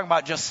 we're not talking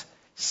about just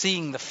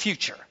seeing the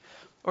future.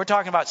 We're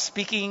talking about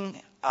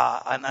speaking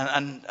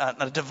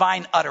a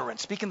divine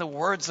utterance, speaking the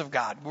words of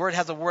God. Word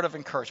has a word of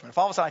encouragement. If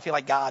all of a sudden I feel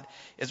like God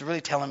is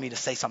really telling me to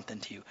say something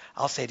to you,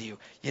 I'll say to you,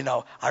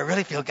 I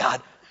really feel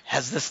God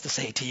has this to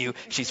say to you.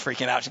 She's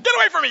freaking out. She's, get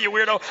away from me, you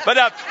weirdo.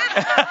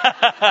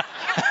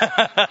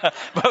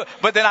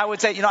 But then I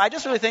would say, I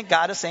just really think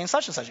God is saying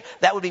such and such.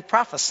 That would be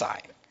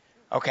prophesying,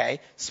 okay?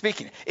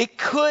 Speaking. It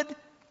could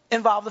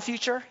involve the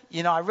future.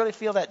 I really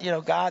feel that,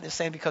 God is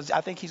saying, because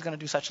I think he's going to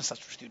do such and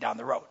such with you down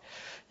the road,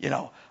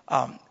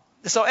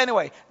 So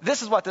anyway,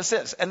 this is what this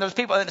is. And there's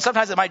people, and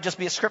sometimes it might just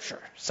be a scripture.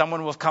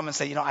 Someone will come and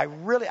say,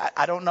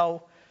 I don't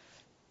know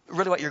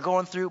really what you're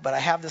going through, but I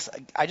have this,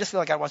 I just feel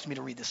like God wants me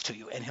to read this to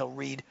you. And he'll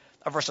read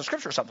a verse of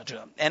scripture or something to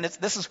them. And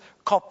this is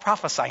called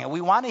prophesying. And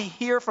we want to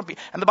hear from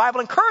people. And the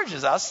Bible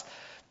encourages us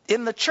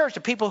in the church,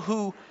 the people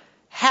who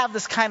have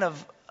this kind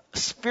of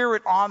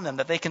spirit on them,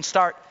 that they can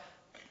start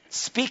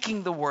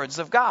speaking the words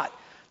of God.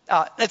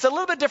 It's a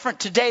little bit different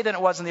today than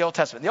it was in the Old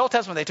Testament. In the Old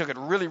Testament, they took it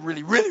really,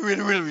 really, really,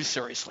 really, really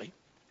seriously.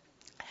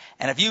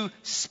 And if you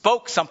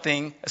spoke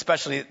something,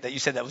 especially that you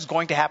said that was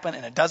going to happen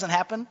and it doesn't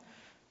happen,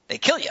 they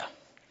kill you.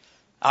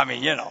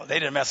 They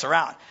didn't mess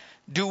around.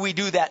 Do we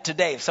do that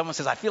today? If someone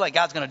says, I feel like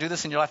God's going to do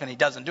this in your life and he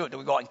doesn't do it, do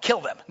we go out and kill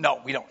them?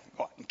 No, we don't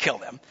go out and kill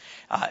them.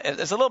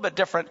 It's a little bit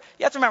different.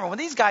 You have to remember, when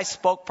these guys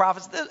spoke,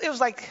 prophets, it was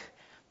like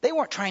they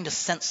weren't trying to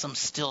sense some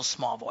still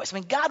small voice.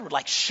 God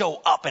would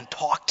show up and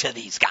talk to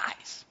these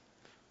guys.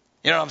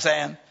 You know what I'm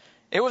saying?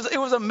 It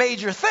was a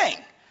major thing.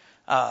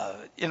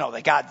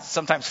 That God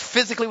sometimes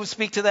physically would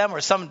speak to them or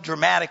some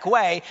dramatic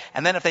way.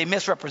 And then if they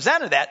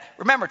misrepresented that,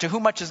 remember, to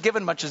whom much is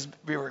given, much is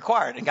be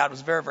required. And God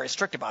was very, very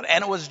strict about it.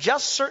 And it was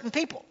just certain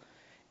people.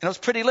 And it was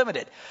pretty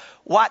limited.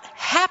 What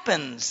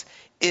happens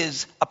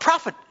is a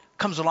prophet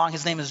comes along.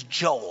 His name is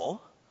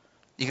Joel.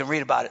 You can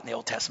read about it in the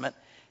Old Testament.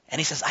 And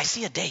he says, I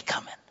see a day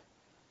coming.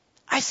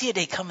 I see a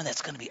day coming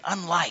that's going to be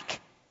unlike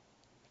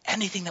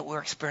anything that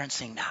we're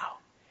experiencing now.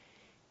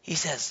 He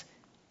says,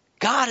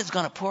 God is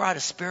going to pour out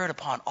his spirit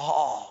upon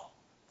all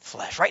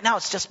flesh. Right now,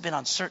 it's just been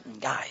on certain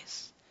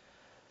guys.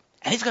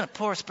 And he's going to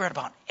pour his spirit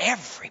upon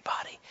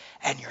everybody.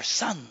 And your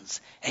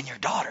sons and your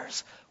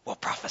daughters will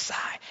prophesy.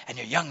 And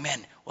your young men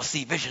will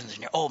see visions.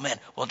 And your old men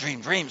will dream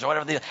dreams or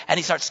whatever they do. And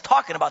he starts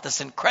talking about this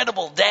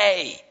incredible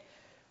day.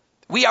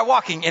 We are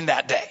walking in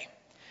that day.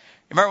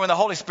 Remember when the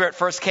Holy Spirit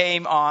first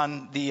came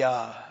on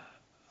the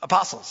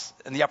apostles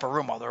in the upper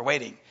room while they were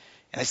waiting?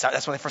 And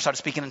that's when they first started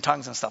speaking in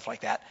tongues and stuff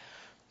like that.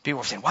 People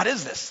were saying, what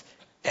is this?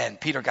 And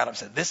Peter got up and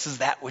said, this is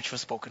that which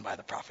was spoken by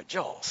the prophet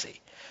Joel, see.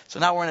 So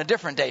now we're in a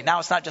different day. Now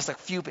it's not just a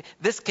few.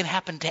 This can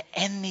happen to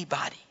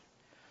anybody.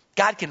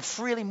 God can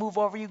freely move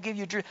over you, give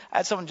you dreams. I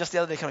had someone just the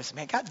other day come and say,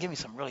 man, God's giving me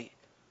some really,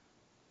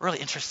 really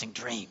interesting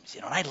dreams.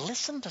 And I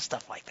listen to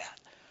stuff like that.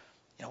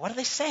 What are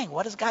they saying?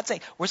 What is God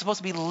saying? We're supposed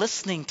to be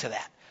listening to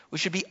that. We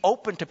should be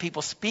open to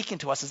people speaking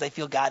to us as they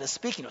feel God is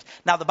speaking to us.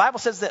 Now, the Bible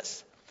says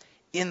this.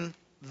 In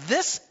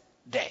this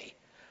day,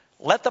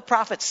 let the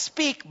prophet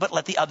speak, but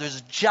let the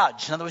others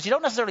judge. In other words, you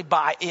don't necessarily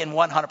buy in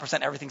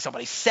 100% everything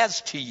somebody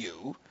says to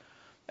you.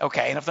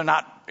 Okay, and if they're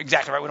not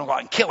exactly right, we don't go out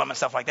and kill them and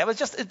stuff like that. But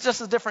it's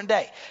just a different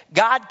day.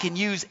 God can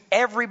use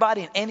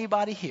everybody and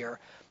anybody here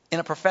in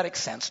a prophetic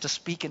sense to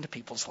speak into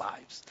people's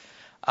lives.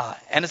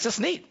 And it's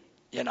just neat,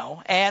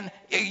 And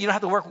you don't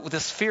have to work with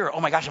this fear. Oh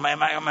my gosh, am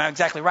I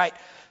exactly right?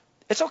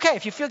 It's okay.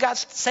 If you feel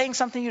God's saying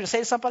something to you to say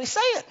to somebody, say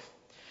it.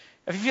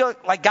 If you feel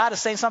like God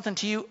is saying something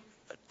to you,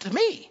 to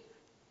me,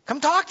 come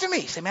talk to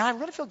me. Say, man, I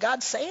really feel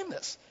God's saying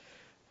this.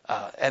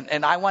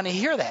 And I want to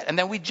hear that. And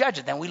then we judge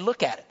it. Then we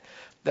look at it.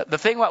 The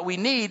thing what we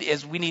need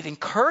is we need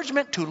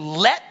encouragement to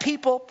let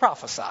people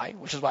prophesy,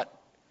 which is what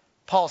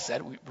Paul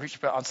said. We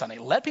preached on Sunday.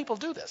 Let people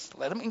do this.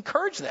 Let them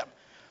encourage them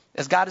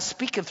as God is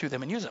speaking through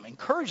them and use them.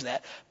 Encourage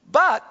that.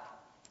 But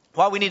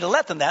while we need to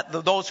let them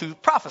those who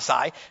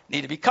prophesy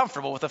need to be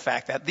comfortable with the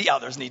fact that the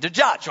others need to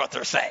judge what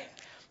they're saying.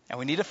 And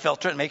we need to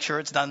filter it and make sure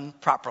it's done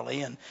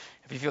properly. And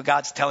if you feel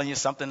God's telling you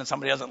something and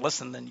somebody doesn't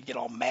listen, then you get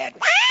all mad.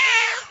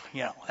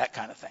 That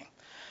kind of thing.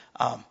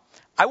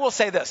 I will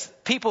say this.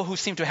 People who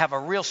seem to have a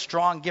real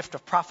strong gift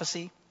of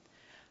prophecy,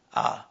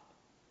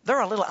 they're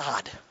a little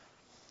odd.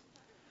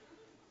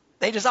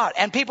 They just are.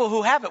 And people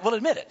who have it will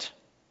admit it,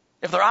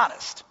 if they're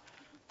honest.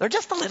 They're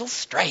just a little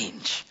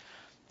strange.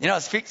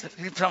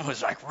 Someone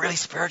who's really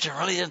spiritual,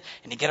 really, and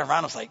you get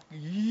around, it's like,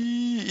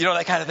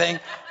 that kind of thing.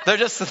 They're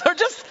just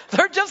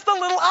a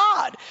little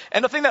odd.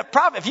 And the thing that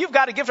if you've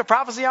got a gift of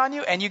prophecy on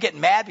you and you get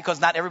mad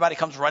because not everybody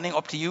comes running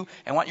up to you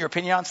and want your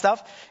opinion on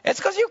stuff, it's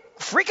because you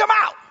freak them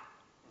out.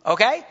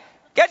 Okay?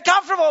 Get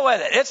comfortable with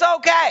it. It's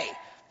okay.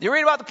 You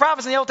read about the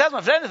prophets in the Old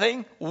Testament. If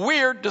anything,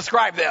 weird,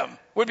 describe them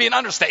would be an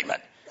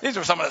understatement. These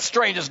were some of the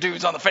strangest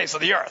dudes on the face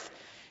of the earth.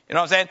 You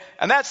know what I'm saying?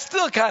 And that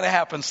still kind of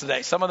happens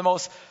today. Some of the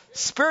most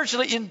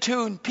spiritually in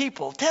tune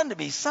people tend to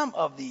be some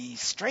of the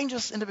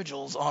strangest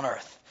individuals on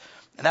earth.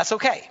 And that's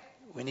okay.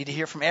 We need to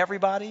hear from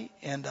everybody,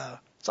 and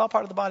it's all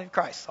part of the body of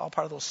Christ, all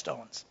part of those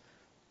stones.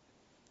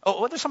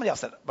 Oh, well, there's somebody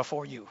else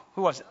before you.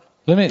 Who was it?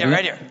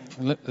 Right here.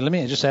 Let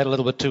me just add a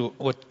little bit to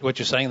what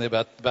you're saying there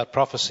about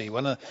prophecy.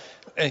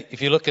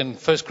 If you look in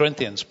 1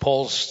 Corinthians,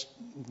 Paul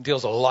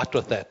deals a lot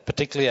with that,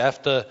 particularly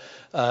after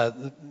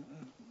 1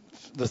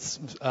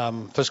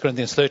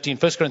 Corinthians 13,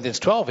 1 Corinthians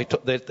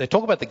 12. They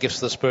talk about the gifts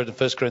of the Spirit in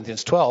 1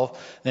 Corinthians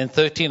 12. Then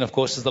 13, of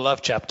course, is the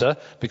love chapter,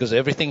 because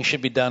everything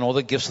should be done, all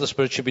the gifts of the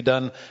Spirit should be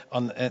done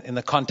in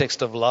the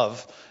context of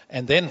love.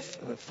 And then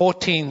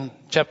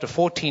chapter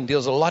 14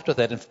 deals a lot with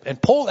that.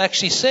 And Paul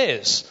actually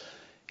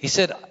he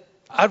said,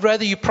 I'd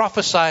rather you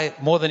prophesy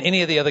more than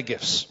any of the other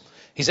gifts.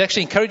 He's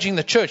actually encouraging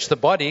the church, the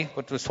body,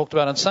 what was talked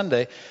about on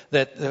Sunday,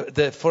 that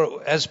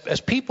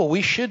as people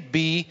we should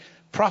be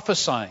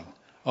prophesying.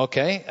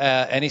 Okay,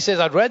 and he says,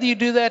 I'd rather you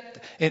do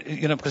that,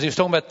 because he was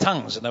talking about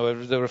tongues, and they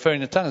were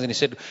referring to tongues, and he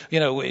said,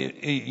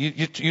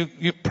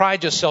 you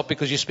pride yourself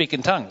because you speak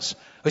in tongues.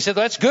 He said,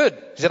 well, that's good.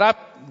 He said,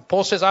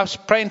 Paul says, I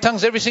pray in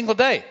tongues every single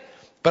day,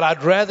 but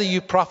I'd rather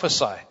you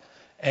prophesy.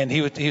 And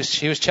he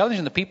was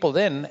challenging the people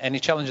then, and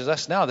he challenges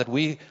us now that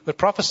we would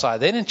prophesy.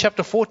 Then in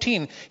chapter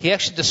 14, he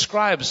actually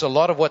describes a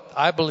lot of what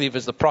I believe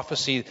is the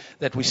prophecy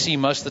that we see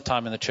most of the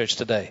time in the church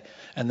today.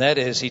 And that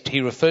is,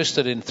 he refers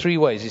to it in three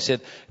ways. He said,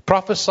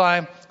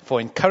 prophesy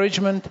for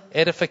encouragement,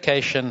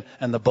 edification,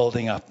 and the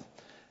building up.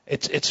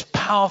 It's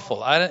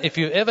powerful. If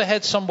you've ever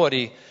had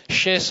somebody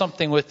share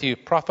something with you,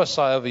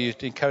 prophesy over you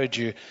to encourage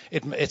you,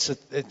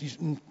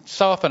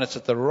 so often it's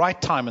at the right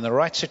time, in the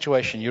right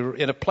situation. You're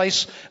in a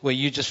place where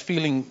you're just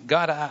feeling,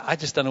 God, I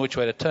just don't know which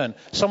way to turn.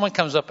 Someone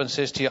comes up and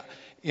says to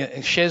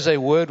you, shares a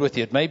word with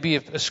you. It may be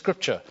a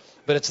scripture,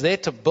 but it's there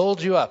to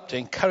build you up, to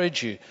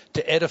encourage you,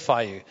 to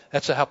edify you.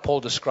 That's how Paul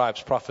describes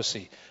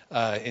prophecy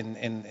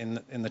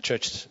in the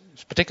church,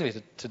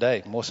 particularly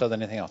today, more so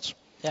than anything else.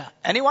 Yeah,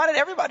 and he wanted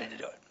everybody to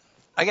do it.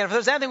 Again, if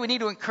there's anything we need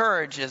to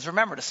encourage is,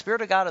 remember, the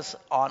Spirit of God is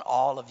on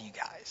all of you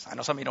guys. I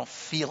know some of you don't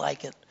feel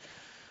like it,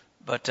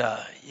 but,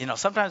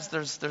 sometimes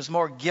there's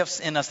more gifts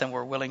in us than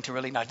we're willing to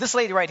really acknowledge. This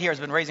lady right here has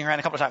been raising her hand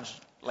a couple of times.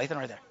 Lathan,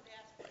 right there.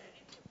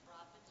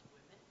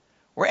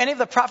 Were any of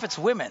the prophets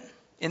women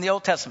in the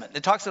Old Testament?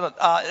 It talks about,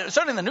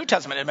 certainly in the New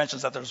Testament, it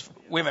mentions that there's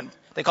women.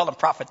 They call them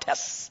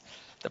prophetess,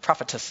 the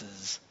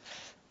prophetesses.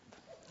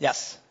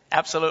 Yes,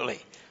 absolutely.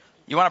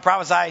 You want to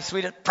prophesy,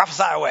 sweetie?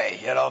 Prophesy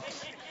away,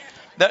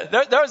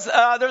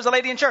 There's a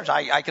lady in church.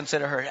 I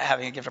consider her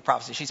having a gift of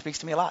prophecy. She speaks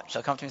to me a lot.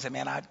 She'll come to me and say,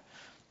 man,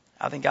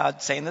 I think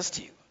God's saying this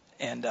to you.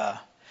 And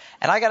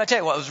I got to tell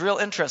you, what was real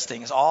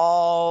interesting is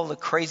all the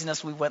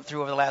craziness we went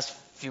through over the last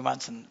few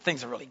months, and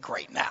things are really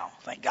great now,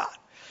 thank God.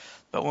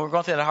 But when we were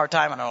going through that hard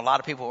time, I know a lot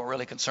of people were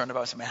really concerned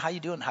about it. I said, man, how you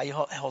doing? How you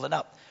holding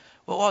up?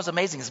 Well, what was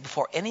amazing is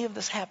before any of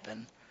this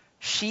happened,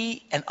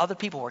 she and other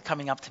people were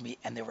coming up to me,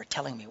 and they were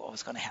telling me what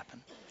was going to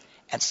happen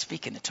and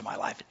speaking into my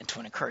life and to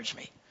encourage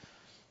me.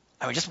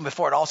 I mean, just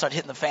before it all started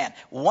hitting the fan.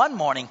 One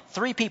morning,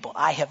 3 people.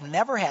 I have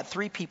never had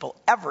 3 people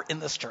ever in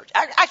this church,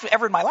 actually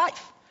ever in my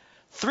life.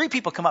 3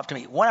 people come up to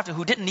me, one after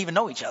who didn't even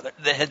know each other,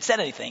 that had said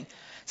anything.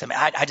 Said, man,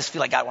 I just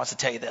feel like God wants to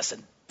tell you this.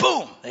 And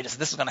boom,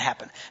 this is going to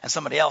happen. And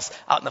somebody else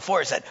out in the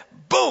foyer said,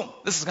 boom,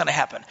 this is going to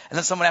happen. And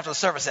then someone after the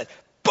service said,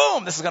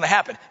 boom, this is going to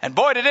happen. And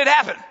boy, did it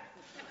happen.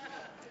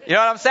 You know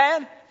what I'm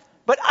saying?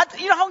 But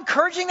you know how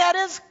encouraging that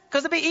is?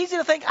 Because it'd be easy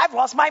to think, I've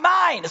lost my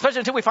mind, especially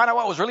until we find out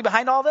what was really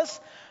behind all this.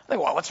 Like,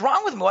 well, what's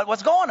wrong with me?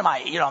 What's going on?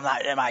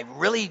 Am I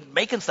really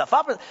making stuff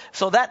up?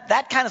 So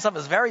that kind of stuff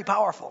is very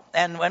powerful.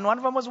 And one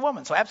of them was a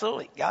woman. So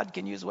absolutely, God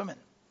can use women.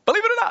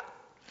 Believe it or not.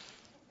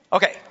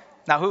 Okay.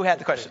 Now, who had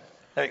the question?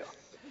 There you go.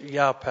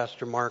 Yeah,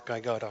 Pastor Mark, I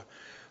got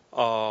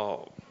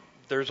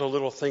there's a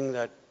little thing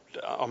that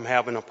I'm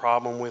having a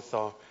problem with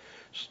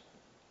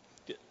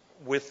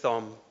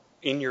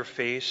in your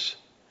face,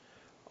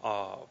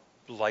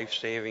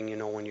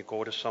 life-saving, when you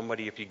go to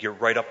somebody, if you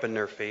get right up in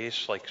their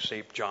face, like,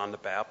 say, John the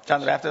Baptist. John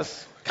the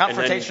Baptist.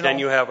 Confrontational. And then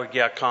you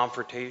have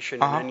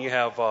confrontation. And then you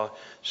have a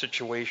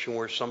situation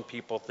where some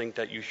people think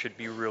that you should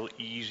be real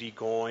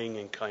easygoing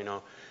and kind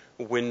of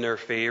win their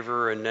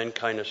favor and then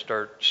kind of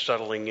start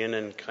settling in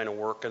and kind of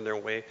working their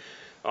way.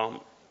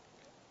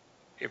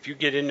 If you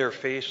get in their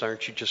face,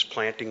 aren't you just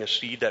planting a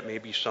seed that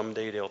maybe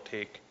someday they'll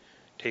take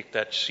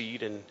that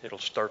seed and it'll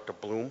start to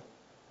bloom?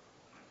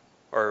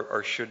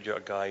 Or should a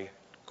guy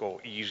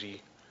go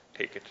easy,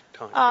 take it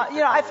time?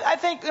 I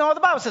think, the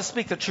Bible says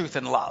speak the truth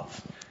in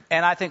love.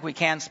 And I think we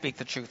can speak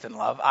the truth in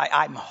love.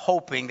 I'm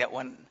hoping that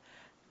when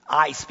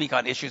I speak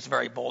on issues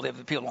very boldly,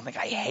 people don't think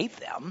I hate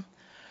them.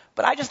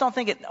 But I just don't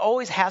think it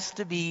always has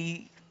to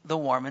be the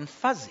warm and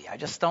fuzzy. I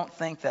just don't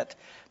think that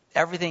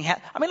everything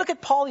look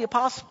at Paul the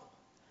Apostle.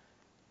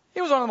 He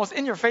was one of the most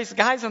in-your-face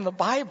guys in the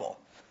Bible.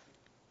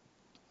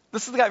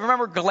 This is the guy,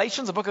 remember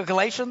Galatians, the book of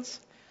Galatians?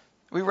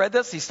 We read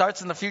this. He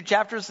starts in a few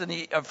chapters, and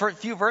a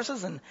few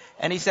verses, and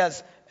he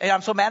says, hey,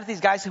 I'm so mad at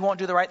these guys who won't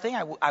do the right thing.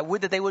 I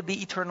would that they would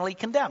be eternally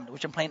condemned,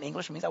 which in plain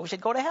English means I wish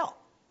they'd go to hell.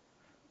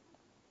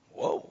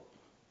 Whoa,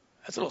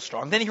 that's a little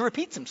strong. Then he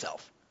repeats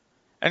himself.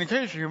 And in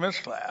case you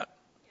missed that,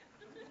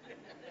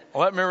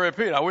 let me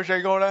repeat, I wish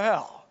they'd go to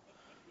hell.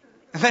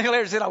 And then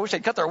later said, I wish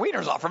they'd cut their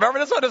wieners off. Remember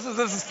this one? This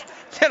is,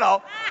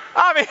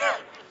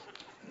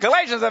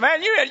 Galatians said,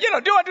 man, you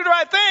do the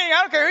right thing.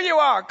 I don't care who you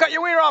are. Cut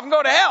your wiener off and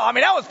go to hell.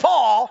 That was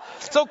Paul.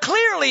 So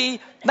clearly,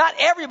 not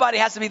everybody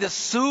has to be this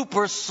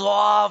super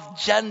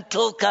soft,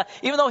 gentle,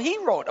 even though he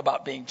wrote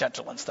about being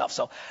gentle and stuff.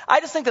 So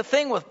I just think the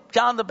thing with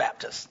John the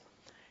Baptist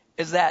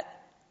is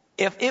that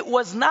if it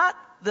was not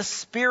the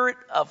spirit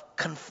of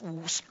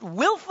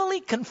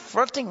willfully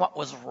confronting what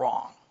was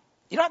wrong,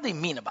 you don't have to be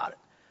mean about it,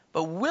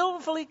 but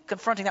willfully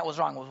confronting that was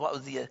wrong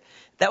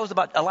that was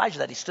about Elijah,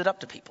 that he stood up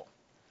to people.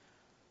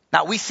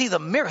 Now, we see the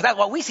miracles. That's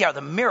what we see are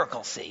the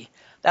miracles, see.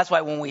 That's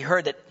why when we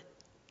heard that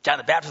John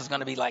the Baptist was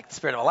going to be like the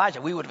spirit of Elijah,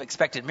 we would have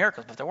expected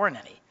miracles, but there weren't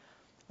any.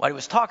 What he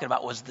was talking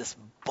about was this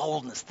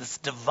boldness, this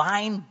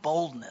divine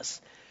boldness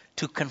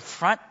to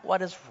confront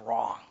what is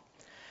wrong.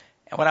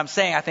 And what I'm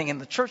saying, I think in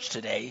the church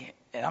today,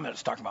 and I'm not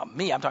just talking about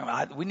me, I'm talking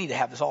about we need to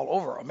have this all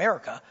over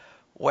America,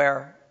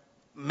 where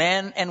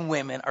men and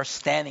women are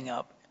standing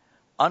up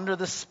under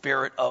the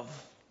spirit of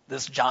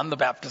this John the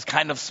Baptist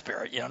kind of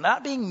spirit,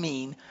 not being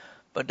mean,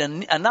 but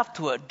then enough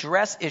to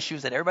address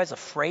issues that everybody's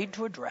afraid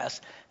to address.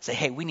 Say,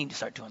 hey, we need to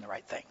start doing the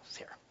right things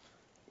here.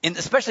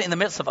 Especially in the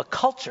midst of a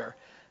culture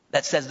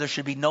that says there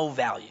should be no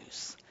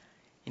values.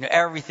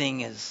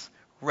 Everything is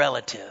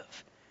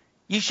relative.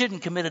 You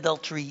shouldn't commit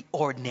adultery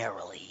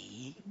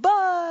ordinarily,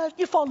 but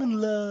you fall in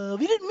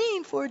love. You didn't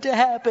mean for it to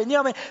happen.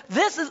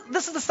 This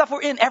is the stuff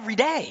we're in every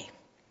day.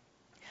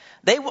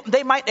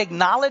 They might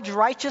acknowledge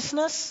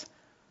righteousness,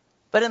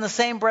 but in the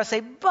same breath say,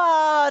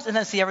 but, and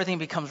then see everything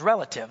becomes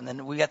relative. And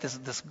then we got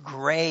this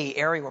gray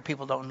area where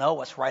people don't know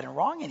what's right and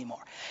wrong anymore.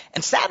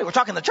 And sadly, we're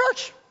talking the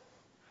church.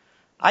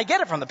 I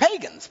get it from the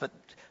pagans, but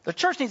the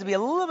church needs to be a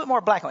little bit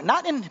more black and white,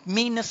 not in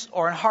meanness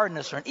or in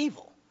hardness or in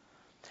evil.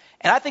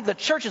 And I think the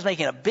church is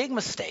making a big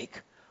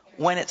mistake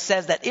when it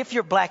says that if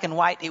you're black and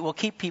white, it will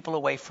keep people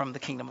away from the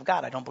kingdom of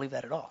God. I don't believe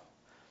that at all.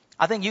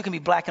 I think you can be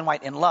black and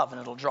white in love and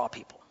it'll draw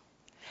people.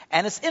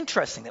 And it's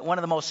interesting that one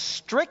of the most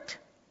strict,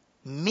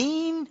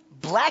 mean,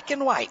 black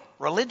and white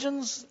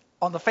religions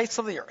on the face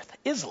of the earth,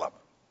 Islam,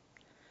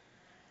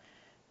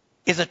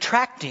 is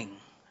attracting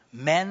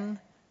men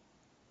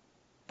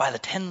by the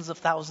tens of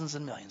thousands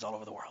and millions all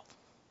over the world.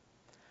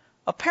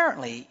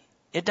 Apparently,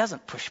 it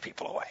doesn't push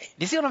people away.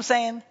 Do you see what I'm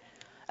saying?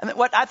 And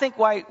what I think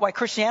why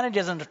Christianity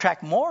doesn't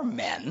attract more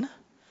men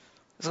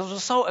is because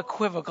it's so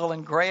equivocal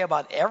and gray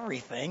about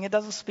everything. It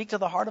doesn't speak to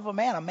the heart of a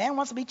man. A man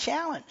wants to be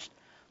challenged.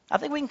 I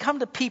think we can come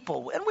to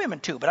people, and women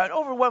too, but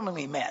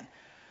overwhelmingly men.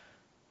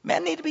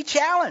 Men need to be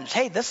challenged.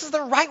 Hey, this is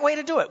the right way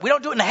to do it. We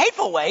don't do it in a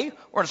hateful way.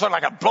 We're sort of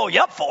like going to blow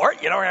you up for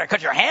it. We're going to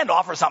cut your hand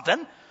off or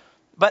something.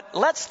 But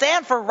let's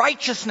stand for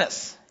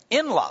righteousness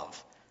in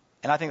love.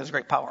 And I think there's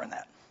great power in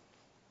that.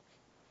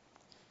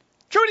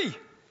 Judy.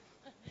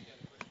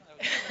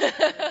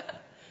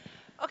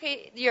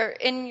 Okay, you're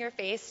in your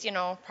face,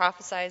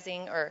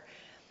 prophesizing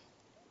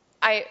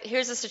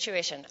here's the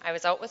situation. I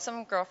was out with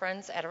some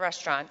girlfriends at a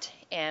restaurant,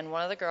 and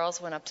one of the girls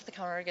went up to the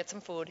counter to get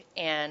some food,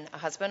 and a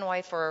husband and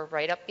wife were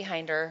right up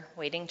behind her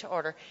waiting to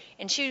order,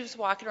 and she was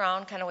walking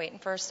around kind of waiting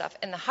for her stuff,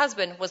 and the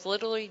husband was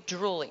literally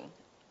drooling,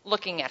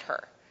 looking at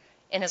her,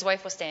 and his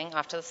wife was staying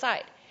off to the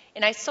side.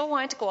 And I so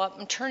wanted to go up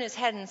and turn his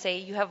head and say,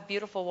 you have a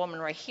beautiful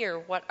woman right here.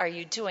 What are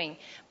you doing?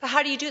 But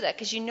how do you do that?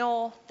 Because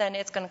then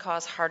it's going to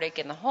cause heartache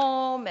in the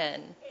home.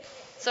 And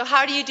so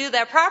how do you do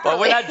that properly?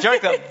 Well, would that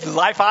jerk the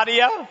life out of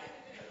you?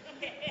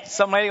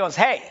 Some lady goes,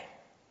 hey,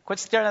 quit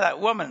staring at that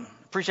woman.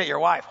 Appreciate your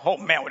wife. Oh,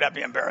 man, would that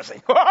be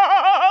embarrassing?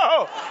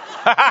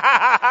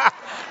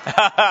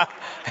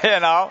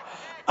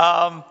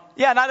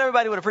 Yeah, not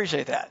everybody would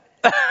appreciate that.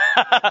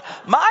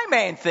 My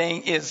main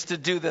thing is to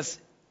do this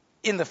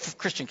in the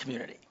Christian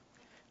community.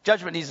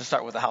 Judgment needs to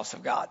start with the house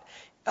of God.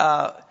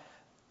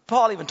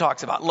 Paul even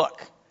talks about, look,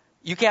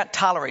 you can't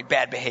tolerate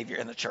bad behavior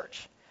in the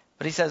church.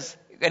 But he says,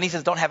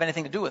 don't have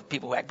anything to do with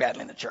people who act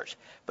badly in the church.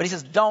 But he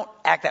says, don't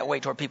act that way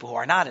toward people who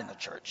are not in the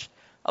church.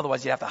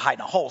 Otherwise, you have to hide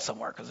in a hole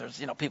somewhere because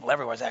there's, people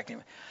everywhere is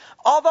acting.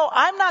 Although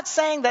I'm not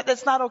saying that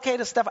it's not okay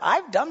to step.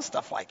 I've done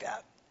stuff like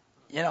that.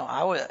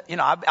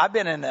 I've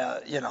been in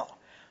a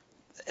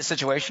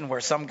situation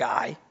where some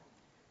guy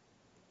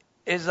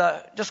is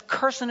just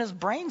cursing his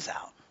brains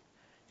out.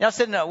 We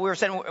were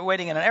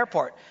waiting in an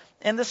airport,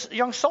 and this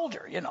young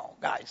soldier,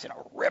 guy's,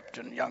 ripped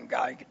and young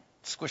guy, could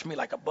squish me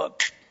like a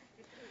bug.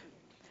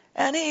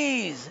 And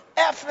he's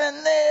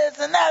effing this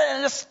and that,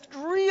 and just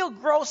real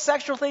gross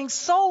sexual things,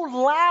 so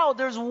loud.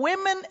 There's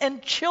women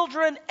and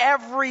children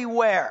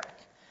everywhere.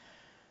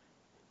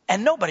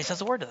 And nobody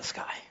says a word to this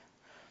guy.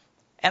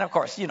 And of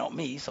course,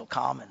 me, so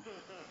calm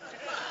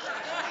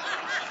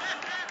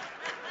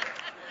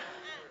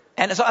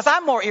And so as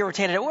I'm more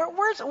irritated, where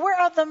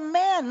are the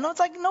men? No, it's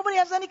like nobody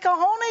has any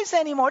cojones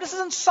anymore. This is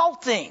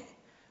insulting.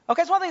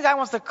 Okay, it's one thing the guy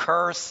wants to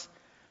curse,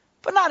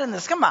 but not in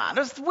this. Come on.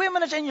 There's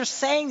women and you're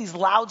saying these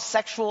loud,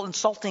 sexual,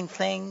 insulting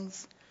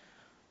things.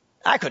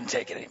 I couldn't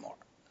take it anymore.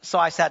 So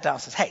I sat down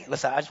and said, hey,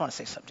 listen, I just want to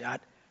say something.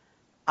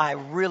 I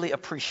really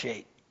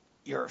appreciate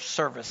your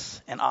service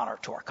and honor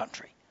to our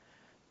country.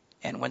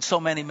 And when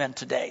so many men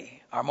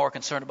today are more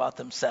concerned about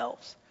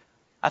themselves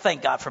I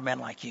thank God for men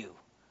like you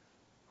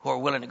who are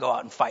willing to go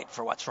out and fight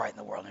for what's right in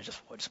the world. And it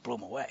just blew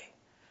him away.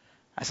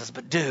 I says,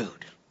 but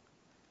dude,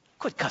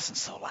 quit cussing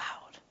so loud.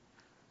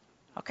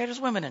 Okay,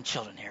 there's women and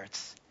children here.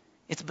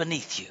 It's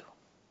beneath you.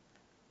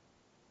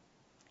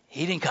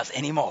 He didn't cuss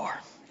anymore.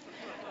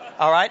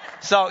 All right?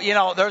 So,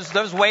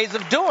 there's ways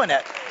of doing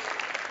it.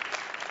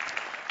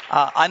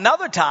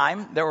 Another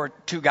time, there were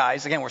two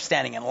guys, again, we're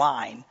standing in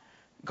line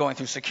going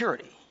through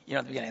security.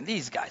 At the beginning,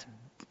 these guys,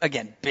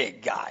 again,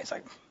 big guys.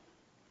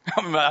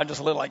 I'm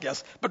just little, I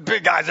guess, but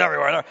big guys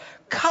everywhere. They're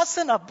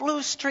cussing a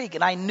blue streak,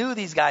 and I knew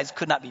these guys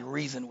could not be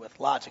reasoned with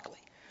logically.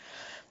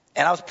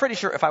 And I was pretty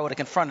sure if I would have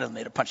confronted them,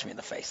 they'd have punched me in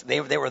the face. They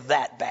were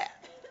that bad.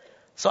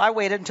 So I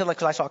waited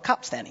because I saw a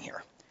cop standing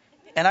here.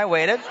 And I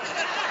waited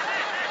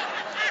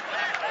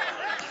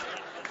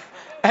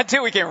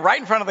until we came right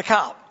in front of the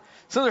cop.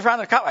 As soon as we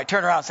found the cop, I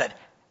turned around and said,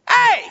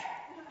 hey,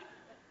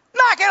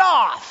 knock it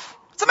off.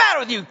 What's the matter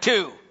with you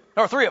two?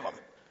 There were three of them.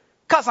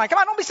 Cussing, come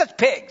on, don't be such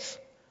pigs.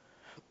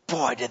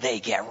 Boy, did they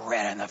get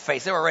red in the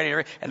face. They were ready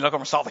to, and look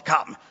over and saw the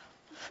cop.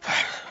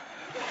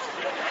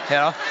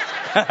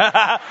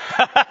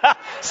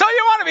 So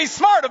you want to be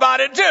smart about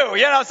it too,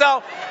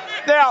 So,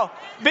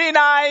 be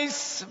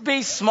nice,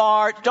 be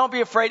smart, don't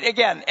be afraid.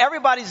 Again,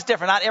 everybody's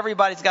different. Not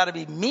everybody's got to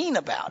be mean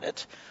about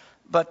it.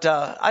 But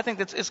I think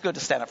it's good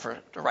to stand up for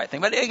the right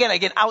thing. But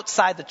again,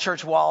 outside the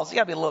church walls, you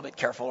got to be a little bit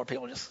careful or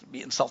people just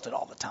be insulted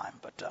all the time.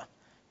 But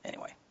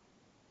anyway,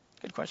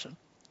 good question.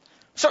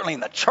 Certainly in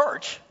the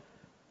church.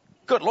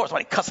 Good Lord,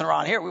 somebody cussing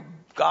around here, we've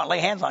got to lay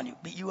hands on you,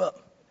 beat you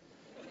up.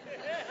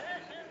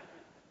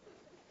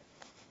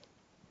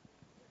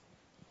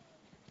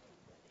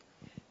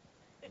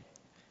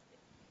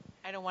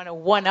 I don't want to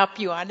one-up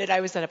you on it.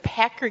 I was at a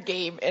Packer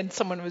game, and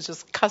someone was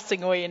just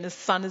cussing away, and his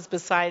son is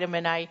beside him,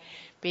 and I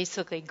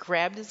basically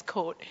grabbed his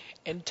coat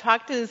and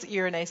talked to his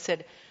ear, and I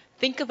said,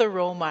 think of the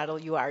role model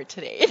you are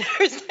today. And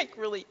I was like,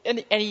 really,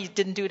 and he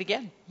didn't do it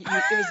again. It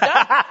was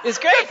done. It was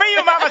great. Good for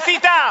you,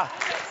 Mamacita.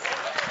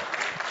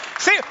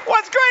 See,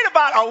 what's great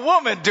about a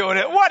woman doing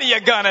it, what are you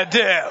going to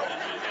do?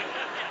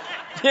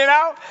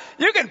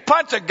 You can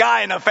punch a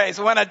guy in the face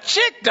when a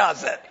chick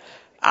does it.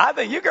 I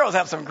think you girls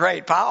have some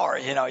great power.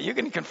 You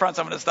can confront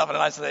some of this stuff and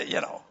I say,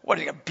 what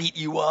are you going to beat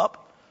you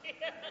up?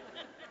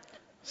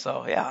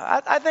 So,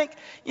 yeah, I think,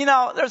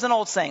 there's an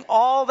old saying,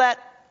 all that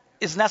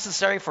is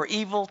necessary for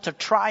evil to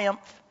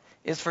triumph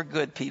is for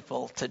good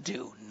people to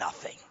do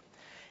nothing.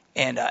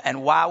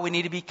 And while we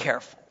need to be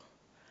careful,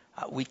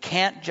 we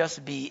can't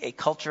just be a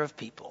culture of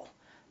people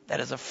that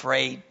is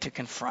afraid to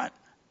confront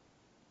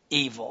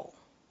evil.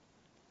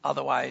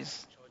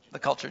 Otherwise, the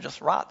culture just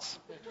rots.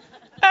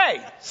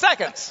 Hey,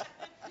 seconds.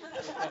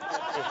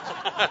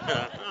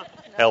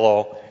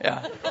 Hello.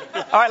 Yeah.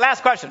 All right,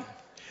 last question.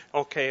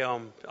 Okay,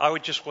 I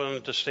would just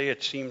wanted to say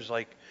it seems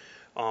like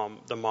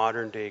the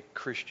modern day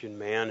Christian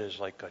man is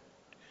like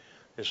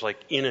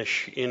in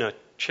a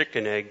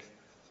chicken egg.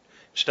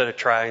 Instead of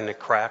trying to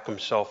crack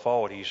himself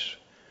out, he's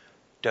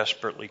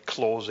desperately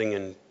closing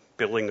and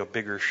building a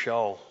bigger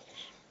shell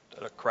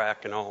instead of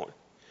cracking out.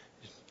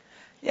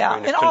 Yeah,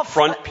 trying to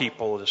confront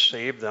people to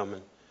save them.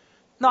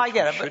 No, I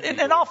get it. But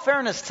in all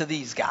fairness to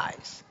these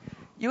guys,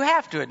 you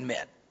have to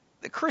admit,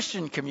 the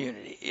Christian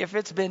community, if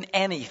it's been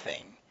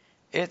anything,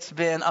 it's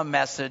been a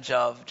message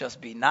of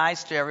just be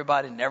nice to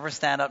everybody, never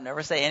stand up,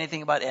 never say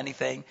anything about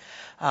anything.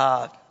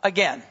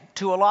 Again,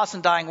 to a lost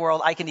and dying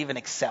world, I can even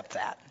accept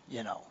that,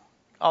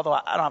 Although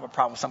I don't have a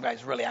problem with some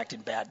guys really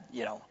acting bad,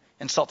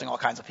 insulting all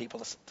kinds of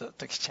people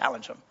to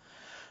challenge them.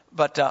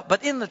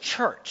 But in the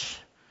church,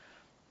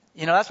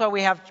 that's why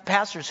we have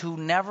pastors who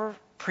never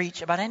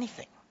preach about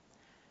anything.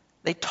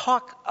 They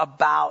talk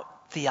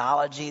about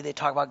theology, they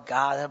talk about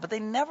God, but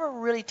they never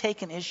really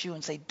take an issue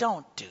and say,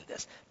 don't do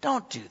this,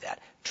 don't do that,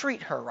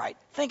 treat her right,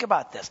 think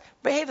about this,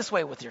 behave this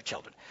way with your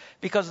children,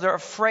 because they're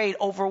afraid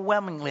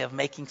overwhelmingly of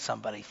making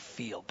somebody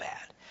feel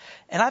bad.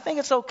 And I think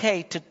it's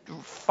okay to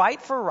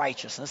fight for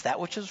righteousness,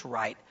 that which is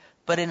right,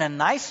 but in a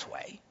nice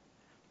way.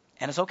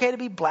 And it's okay to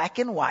be black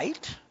and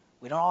white.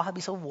 We don't all have to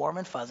be so warm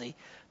and fuzzy,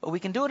 but we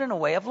can do it in a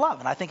way of love.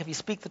 And I think if you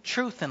speak the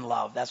truth in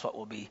love, that's what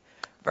will be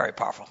very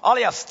powerful. All of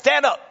you,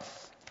 stand up.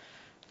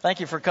 Thank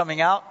you for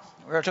coming out.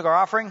 We already took our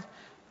offering.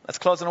 Let's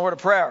close in a word of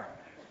prayer.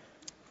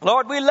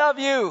 Lord, we love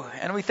you,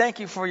 and we thank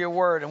you for your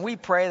word, and we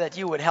pray that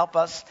you would help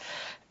us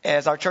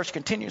as our church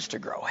continues to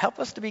grow. Help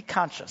us to be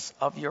conscious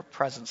of your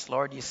presence,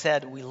 Lord. You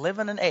said we live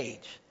in an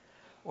age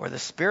where the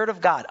Spirit of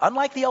God,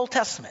 unlike the Old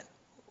Testament,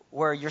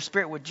 where your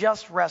Spirit would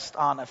just rest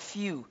on a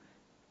few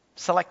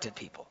selected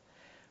people.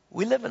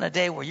 We live in a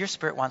day where your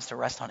Spirit wants to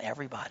rest on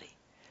everybody.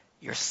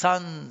 Your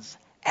sons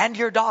and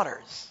your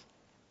daughters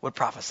would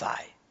prophesy,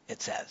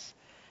 it says.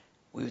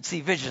 We would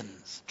see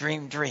visions,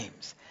 dream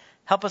dreams.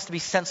 Help us to be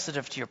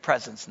sensitive to your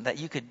presence and that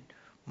you could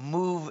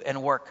move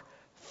and work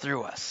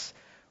through us.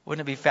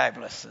 Wouldn't it be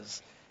fabulous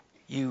as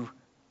you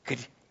could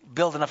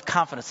build enough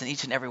confidence in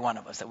each and every one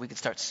of us that we could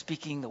start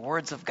speaking the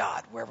words of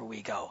God wherever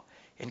we go.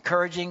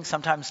 Encouraging,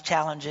 sometimes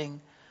challenging,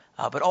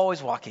 but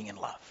always walking in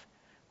love.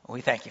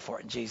 We thank you for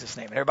it in Jesus'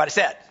 name. And everybody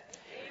said,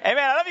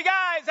 Amen. I love you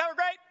guys. Have a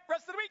great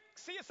rest of the week.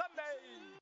 See you Sunday.